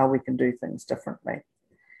about how we can do things differently.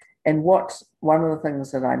 And one of the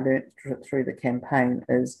things that I learned through the campaign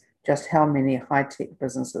is just how many high-tech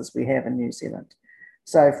businesses we have in New Zealand.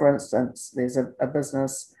 So for instance, there's a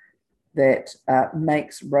business that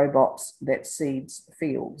makes robots that seeds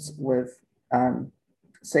fields with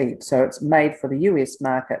seed. So it's made for the US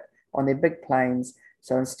market on their big planes.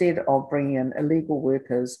 So instead of bringing in illegal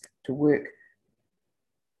workers to work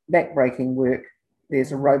backbreaking work,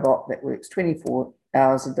 there's a robot that works 24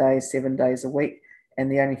 hours a day, 7 days a week,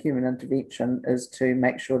 and the only human intervention is to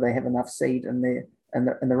make sure they have enough seed in the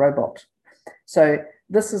robot. So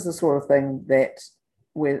this is the sort of thing that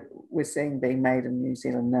we're seeing being made in New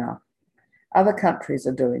Zealand now. Other countries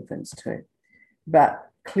are doing things too, but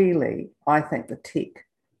clearly I think the tech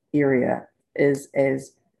area is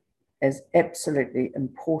as absolutely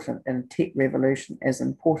important, and tech revolution as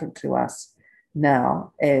important to us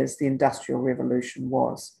now as the Industrial Revolution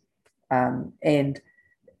was, or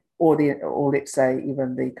let's say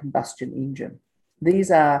even the combustion engine.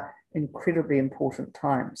 These are incredibly important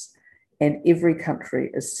times, and every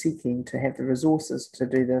country is seeking to have the resources to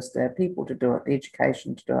do this, to have people to do it, the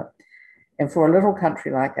education to do it. And for a little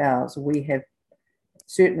country like ours, we have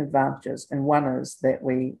certain advantages, and one is that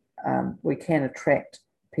we can attract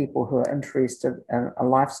people who are interested in a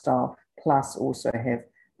lifestyle, plus also have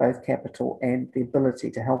both capital and the ability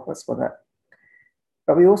to help us with it.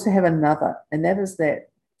 But we also have another, and that is that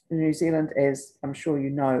New Zealand, as I'm sure you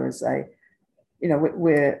know, is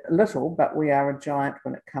we're little, but we are a giant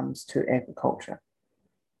when it comes to agriculture.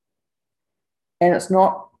 And it's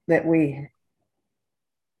not that we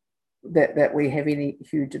have any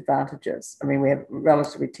huge advantages. I mean, we have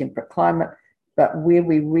relatively temperate climate, but where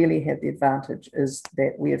we really have the advantage is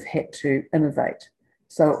that we have had to innovate.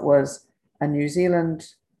 So it was a New Zealander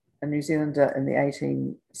in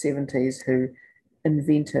the 1870s who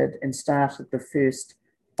invented and started the first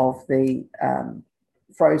of the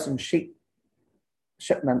frozen sheep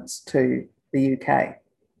shipments to the UK.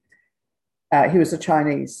 He was a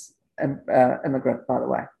Chinese immigrant, by the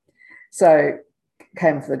way. So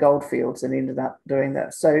came for the goldfields and ended up doing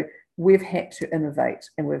this. So we've had to innovate,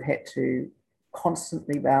 and we've had to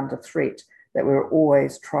constantly be under threat that we're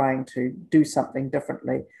always trying to do something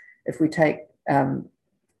differently. If we take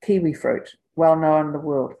kiwi fruit, well known in the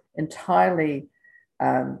world, entirely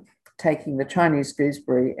taking the Chinese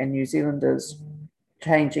gooseberry and New Zealanders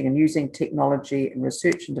changing and using technology and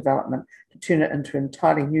research and development to turn it into an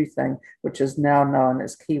entirely new thing, which is now known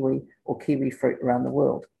as kiwi or kiwi fruit around the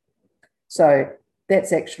world. So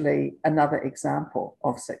that's actually another example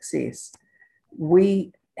of success.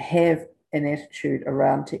 We have an attitude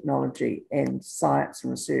around technology and science and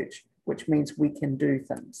research, which means we can do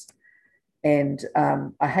things. And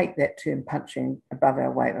I hate that term, punching above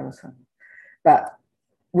our weight, but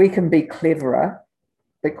we can be cleverer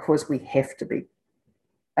because we have to be.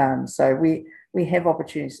 So we have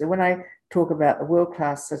opportunities. So when I talk about the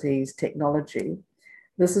world-class cities technology,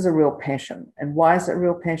 this is a real passion. And why is it a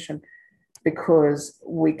real passion? Because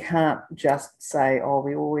we can't just say, oh,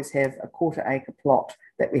 we always have a quarter-acre plot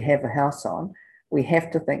that we have a house on. We have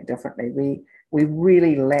to think differently. We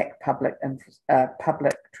really lack public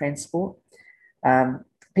transport.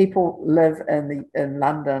 People live in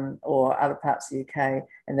London or other parts of the UK,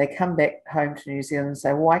 and they come back home to New Zealand and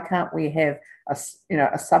say, why can't we have a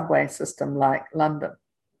subway system like London?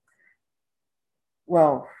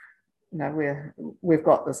 Well, we've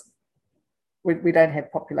got this. We don't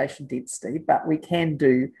have population density, but we can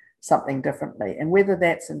do something differently. And whether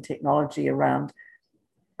that's in technology around,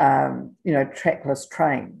 trackless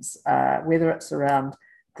trains, whether it's around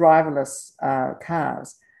driverless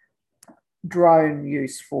cars, drone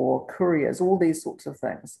use for couriers, all these sorts of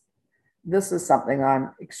things. This is something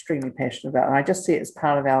I'm extremely passionate about. And I just see it as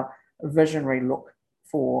part of our visionary look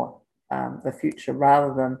for the future,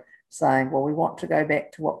 rather than saying, well, we want to go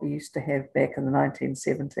back to what we used to have back in the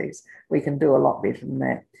 1970s. We can do a lot better than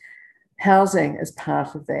that. Housing is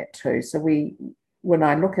part of that too. So when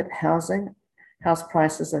I look at housing, house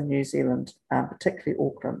prices in New Zealand, particularly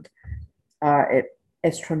Auckland, are at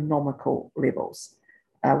astronomical levels.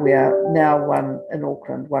 We are now in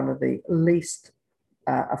Auckland, one of the least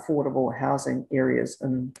affordable housing areas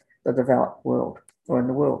in the developed world or in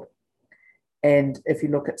the world. And if you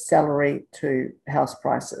look at salary to house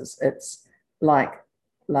prices, it's like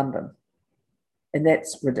London. And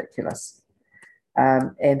that's ridiculous.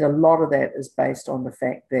 And a lot of that is based on the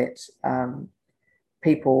fact that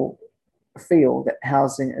people feel that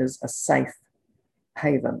housing is a safe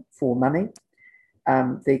haven for money.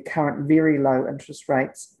 The current very low interest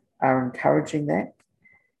rates are encouraging that.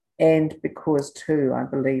 And because too, I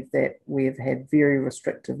believe that we've had very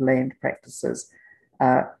restrictive land practices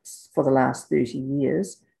for the last 30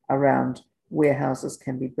 years around where houses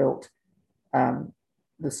can be built,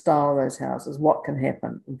 the style of those houses, what can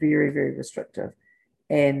happen, very, very restrictive.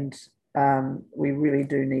 And we really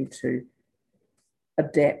do need to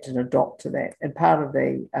adapt and adopt to that. And part of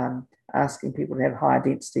the asking people to have higher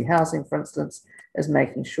density housing, for instance, is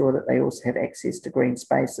making sure that they also have access to green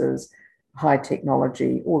spaces, high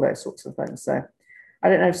technology, all those sorts of things. So I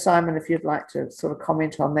don't know, if Simon, if you'd like to sort of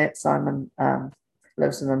comment on that. Simon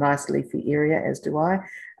lives in a nice leafy area, as do I.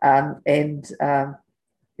 Everyone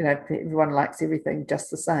likes everything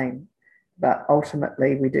just the same, but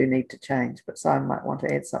ultimately we do need to change. But Simon might want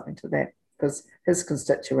to add something to that, because his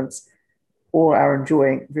constituents all are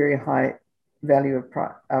enjoying very high value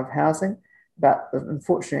of housing, but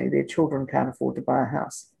unfortunately their children can't afford to buy a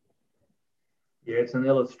house. Yeah, it's an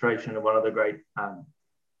illustration of one of the great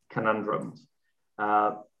conundrums.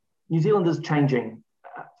 New Zealand is changing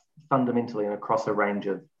fundamentally and across a range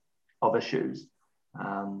of issues.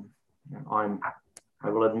 I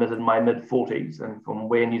will admit, in my mid-40s, and from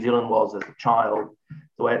where New Zealand was as a child,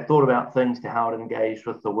 the way it thought about things to how it engaged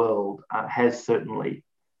with the world has certainly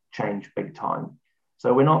changed big time.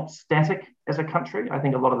 So we're not static as a country. I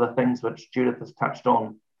think a lot of the things which Judith has touched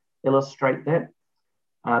on illustrate that.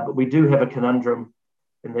 But we do have a conundrum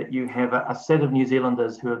in that you have a set of New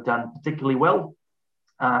Zealanders who have done particularly well.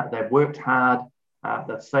 They've worked hard,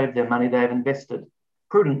 they've saved their money, they've invested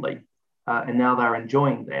prudently, and now they're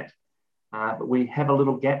enjoying that. But we have a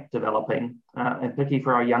little gap developing, and particularly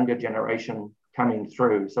for our younger generation coming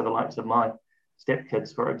through. So the likes of my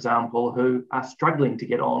stepkids, for example, who are struggling to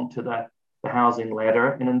get onto the housing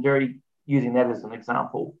ladder, and using that as an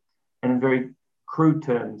example, and in very crude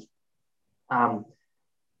terms,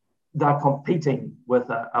 they're competing with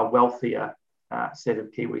a wealthier set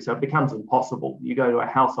of Kiwis. So it becomes impossible. You go to a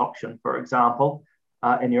house auction, for example,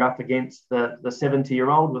 and you're up against the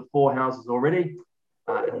 70-year-old with 4 houses already,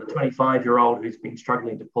 and the 25-year-old who's been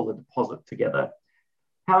struggling to pull the deposit together.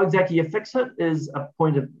 How exactly you fix it is a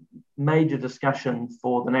point of major discussion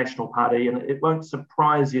for the National Party, and it won't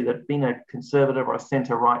surprise you that being a conservative or a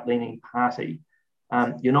centre-right leaning party,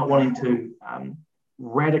 you're not wanting to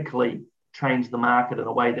radically change the market in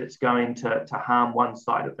a way that's going to harm one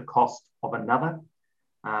side at the cost of another.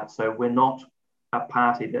 So we're not a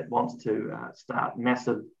party that wants to start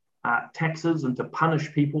massive taxes and to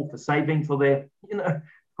punish people for saving for their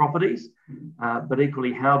properties. But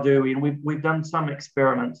equally, how do we, and we've done some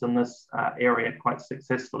experiments in this area quite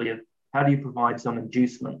successfully, of how do you provide some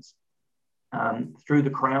inducements through the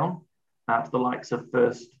Crown to the likes of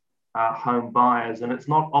first home buyers. And it's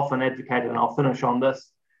not often advocated, and I'll finish on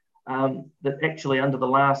this, that actually under the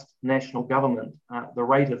last national government, the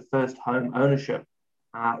rate of first home ownership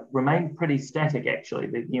remained pretty static, actually.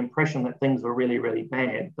 The impression that things were really, really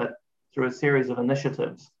bad, but through a series of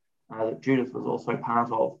initiatives that Judith was also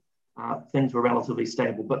part of, things were relatively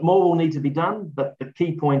stable. But more will need to be done, but the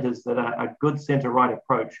key point is that a good centre-right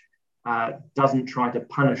approach doesn't try to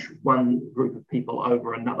punish one group of people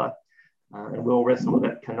over another. And we'll wrestle with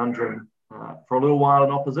that conundrum for a little while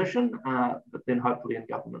in opposition, but then hopefully in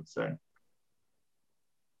government soon.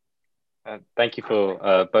 Thank you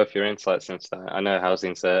for both your insights into that. I know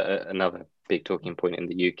housing's another big talking point in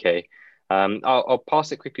the UK. I'll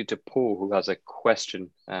pass it quickly to Paul, who has a question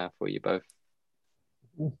for you both.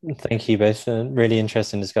 Thank you both. A really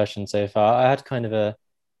interesting discussion so far. I had kind of a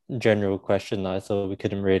general question that I thought we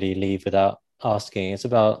couldn't really leave without asking. It's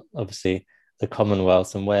about, obviously, the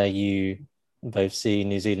Commonwealth and where you both see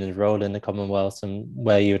New Zealand's role in the Commonwealth and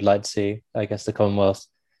where you would like to see, I guess, the Commonwealth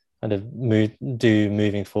kind of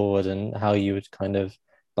moving forward, and how you would kind of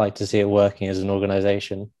like to see it working as an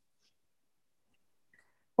organisation.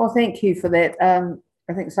 Well, thank you for that.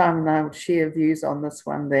 I think Simon and I would share views on this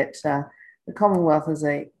one, that the Commonwealth is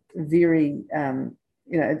a very,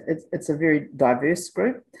 it's a very diverse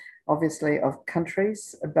group, obviously, of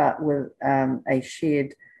countries, but with a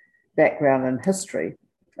shared background and history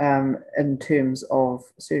in terms of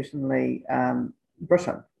certainly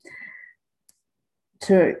Britain.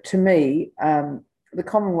 To me, the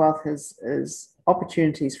Commonwealth is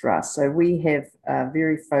opportunities for us. So we have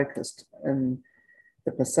very focused in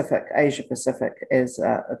the Pacific, Asia Pacific, as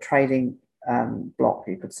a trading bloc,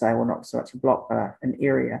 you could say. Well, not so much a bloc, but an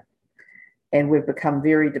area. And we've become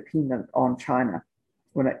very dependent on China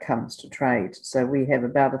when it comes to trade. So we have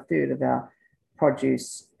about a third of our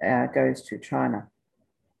produce goes to China.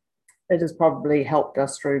 It has probably helped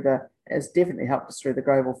us has definitely helped us through the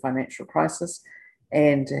global financial crisis,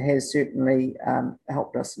 and has certainly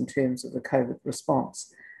helped us in terms of the COVID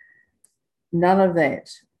response. None of that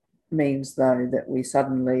means, though, that we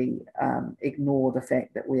suddenly ignore the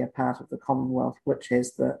fact that we are part of the Commonwealth, which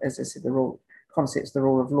has as I said, the concepts, the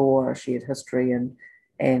rule of law, a shared history,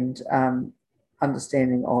 and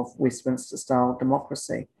understanding of Westminster-style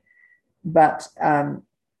democracy. But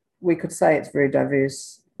we could say it's very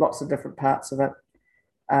diverse, lots of different parts of it.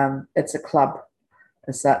 It's a club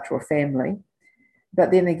as such, or a family.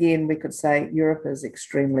 But then again, we could say Europe is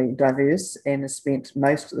extremely diverse and has spent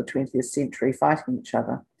most of the 20th century fighting each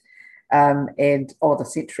other, the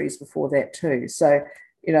centuries before that too. So,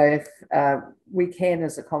 if we can,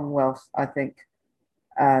 as a Commonwealth, I think,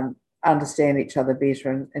 understand each other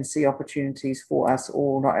better and see opportunities for us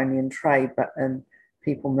all, not only in trade, but in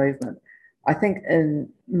people movement. I think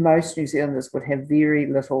most New Zealanders would have very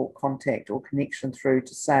little contact or connection through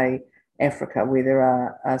to, say, Africa, where there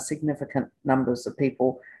are significant numbers of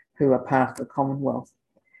people who are part of the Commonwealth.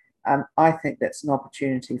 I think that's an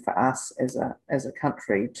opportunity for us as a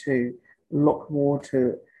country to look more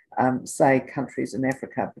to, say, countries in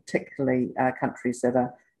Africa, particularly countries that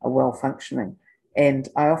are well functioning. And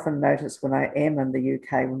I often notice when I am in the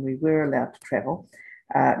UK, when we were allowed to travel,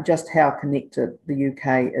 just how connected the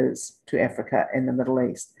UK is to Africa and the Middle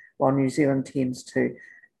East, while New Zealand tends to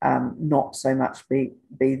not so much be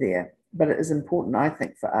there. But it is important, I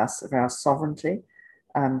think, for us, of our sovereignty,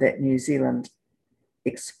 that New Zealand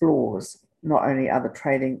explores not only other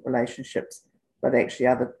trading relationships, but actually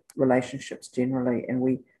other relationships generally. And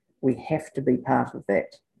we have to be part of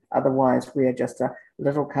that. Otherwise, we are just a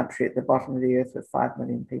little country at the bottom of the earth with 5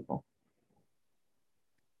 million people.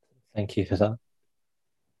 Thank you for that.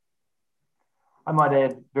 I might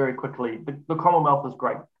add very quickly, the Commonwealth is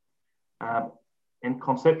great. And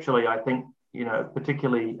conceptually, I think,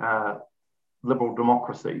 particularly liberal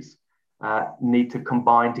democracies need to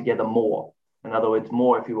combine together more. In other words,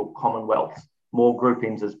 more, if you will, commonwealths, more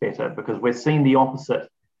groupings is better, because we're seeing the opposite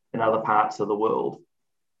in other parts of the world,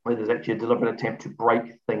 where there's actually a deliberate attempt to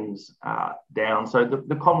break things down. So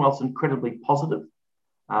the Commonwealth's incredibly positive.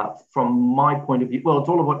 From my point of view, well, it's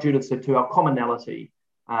all of what Judith said too, our commonality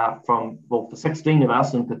for 16 of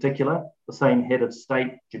us in particular, the same head of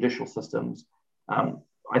state judicial systems.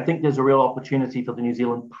 I think there's a real opportunity for the New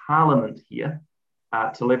Zealand Parliament here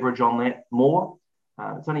to leverage on that more.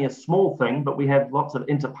 It's only a small thing, but we have lots of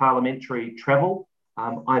interparliamentary travel.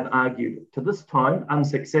 I've argued to this time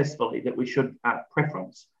unsuccessfully that we should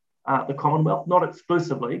preference the Commonwealth, not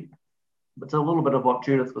exclusively, but it's a little bit of what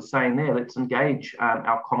Judith was saying there. Let's engage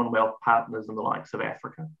our Commonwealth partners in the likes of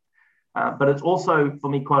Africa. But it's also, for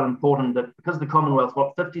me, quite important that because the Commonwealth,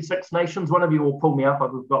 56 nations? One of you will pull me up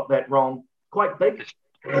if I've got that wrong. Quite big.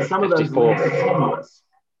 Some of those are tenuous,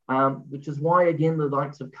 which is why, again, the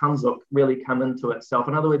likes of CUNZUC really come into itself.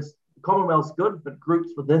 In other words, the Commonwealth's good, but groups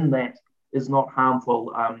within that is not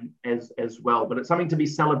harmful as well. But it's something to be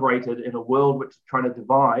celebrated in a world which is trying to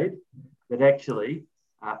divide, that actually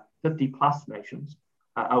 50 plus nations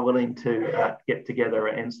are willing to get together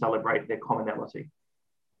and celebrate their commonality.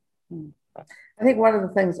 I think one of the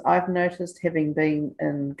things I've noticed, having been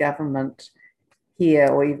in government here,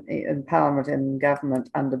 or in Parliament and government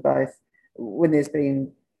under both, when there's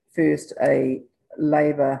been first a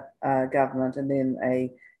Labour government and then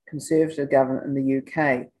a Conservative government in the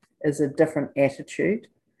UK, is a different attitude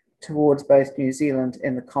towards both New Zealand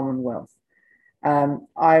and the Commonwealth.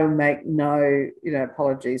 I make no,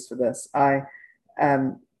 apologies for this.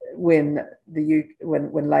 When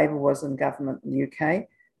Labour was in government in the UK,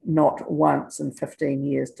 not once in 15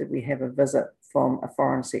 years did we have a visit from a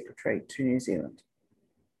foreign secretary to New Zealand.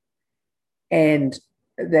 And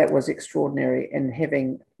that was extraordinary. And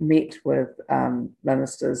having met with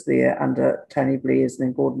ministers there under Tony Blair's and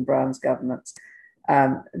then Gordon Brown's governments,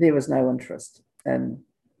 there was no interest in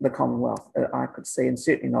the Commonwealth that I could see, and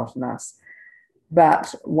certainly not in us.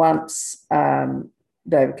 But once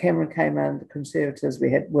David Cameron came in, the Conservatives,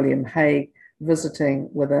 we had William Hague visiting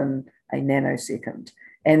within a nanosecond,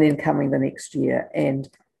 and then coming the next year. And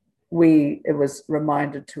it was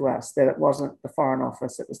reminded to us that it wasn't the Foreign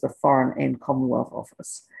Office, it was the Foreign and Commonwealth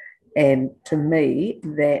Office. And to me,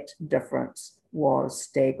 that difference was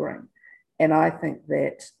staggering. And I think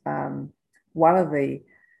that one of the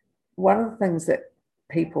things that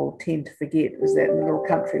people tend to forget is that in a little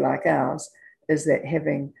country like ours, is that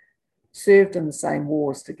having served in the same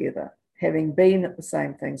wars together, having been at the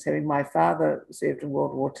same things, having my father served in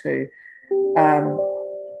World War II,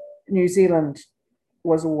 New Zealand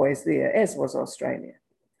was always there, as was Australia.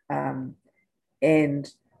 And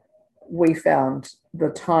we found the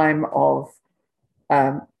time of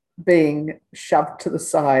being shoved to the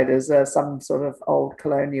side as some sort of old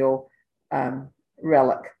colonial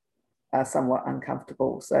relic, somewhat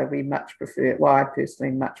uncomfortable. So we much prefer, well, I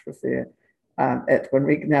personally much prefer it when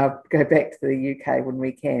we now go back to the UK when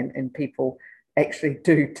we can, and people actually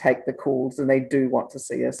do take the calls and they do want to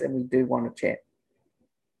see us and we do want to chat.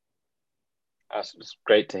 That's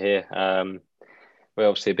great to hear. We're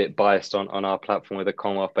obviously a bit biased on our platform with the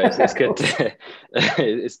Commonwealth, but it's good to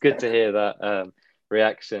it's good to hear that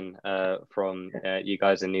reaction from you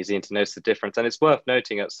guys in New Zealand to notice the difference. And it's worth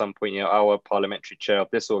noting at some point, our parliamentary chair of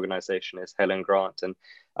this organisation is Helen Grant, and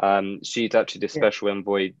she's actually the special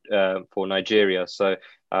envoy for Nigeria. So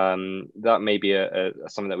that may be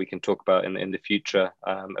something that we can talk about in the future,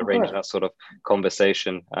 arranging that sort of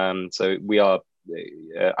conversation. So we are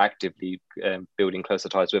actively building closer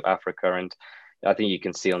ties with Africa, and I think you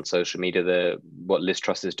can see on social media what Liz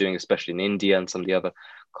Truss is doing, especially in India and some of the other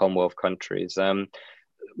Commonwealth countries.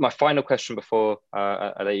 My final question before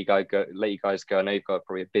I let you guys go. I know you've got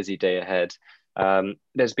probably a busy day ahead.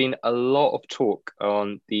 There's been a lot of talk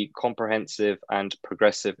on the Comprehensive and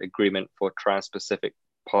Progressive Agreement for Trans-Pacific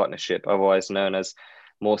Partnership, otherwise known as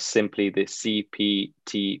more simply the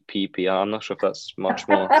CPTPP. I'm not sure if that's much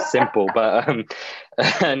more simple, but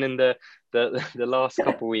and in the last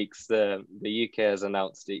couple of weeks, the UK has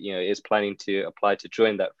announced it, is planning to apply to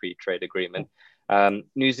join that free trade agreement.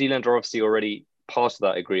 New Zealand are obviously already part of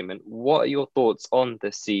that agreement. What are your thoughts on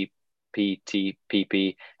the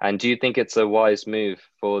CPTPP, and do you think it's a wise move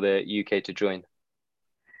for the UK to join?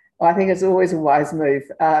 Well, I think it's always a wise move.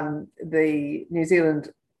 The New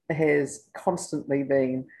Zealand has constantly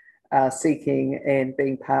been seeking and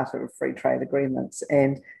being part of free trade agreements,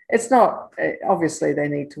 and it's not, obviously they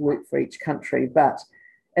need to work for each country, but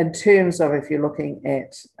in terms of if you're looking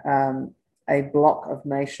at a block of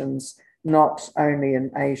nations, not only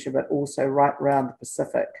in Asia, but also right around the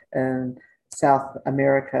Pacific in South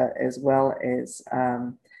America, as well as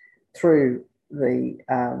through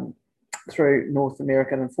North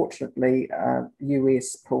America. And unfortunately,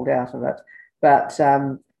 US pulled out of it. But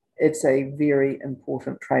it's a very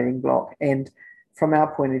important trading bloc. And from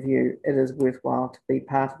our point of view, it is worthwhile to be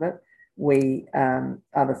part of it. We are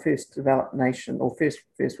the first developed nation or first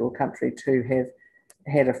world country to have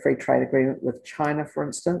had a free trade agreement with China, for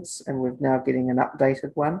instance, and we're now getting an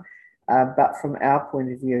updated one. But from our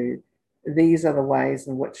point of view, these are the ways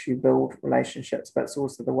in which you build relationships, but it's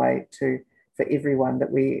also the way for everyone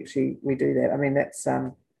that we do that. I mean, that's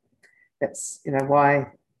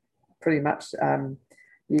why pretty much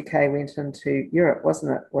UK went into Europe,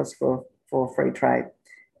 wasn't it? Was for free trade.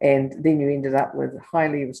 And then you ended up with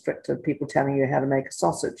highly restricted people telling you how to make a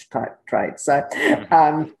sausage type trade. So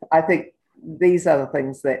I think these are the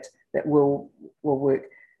things that will work.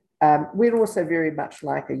 We're also very much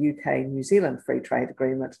like a UK-New Zealand free trade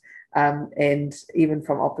agreement. And even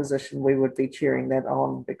from opposition, we would be cheering that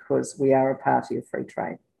on because we are a party of free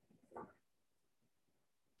trade.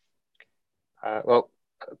 Well,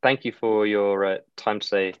 thank you for your time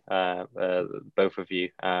today, both of you.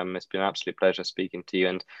 It's been an absolute pleasure speaking to you,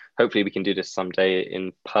 and hopefully we can do this someday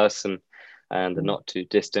in person in the not too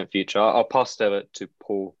distant future. I'll pass it over to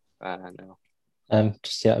Paul now. A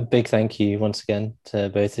big thank you once again to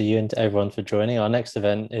both of you and to everyone for joining. Our next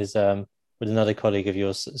event is with another colleague of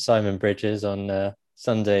yours, Simon Bridges, on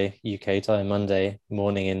Sunday UK time, Monday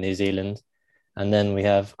morning in New Zealand. And then we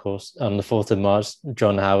have, of course, on the 4th of March,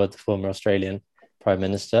 John Howard, the former Australian Prime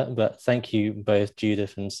Minister. But thank you both,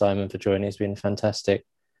 Judith and Simon, for joining. It's been a fantastic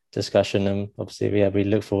discussion. And obviously, we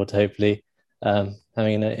look forward to hopefully having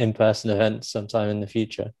an in-person event sometime in the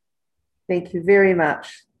future. Thank you very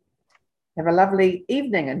much. Have a lovely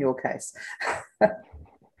evening in your case.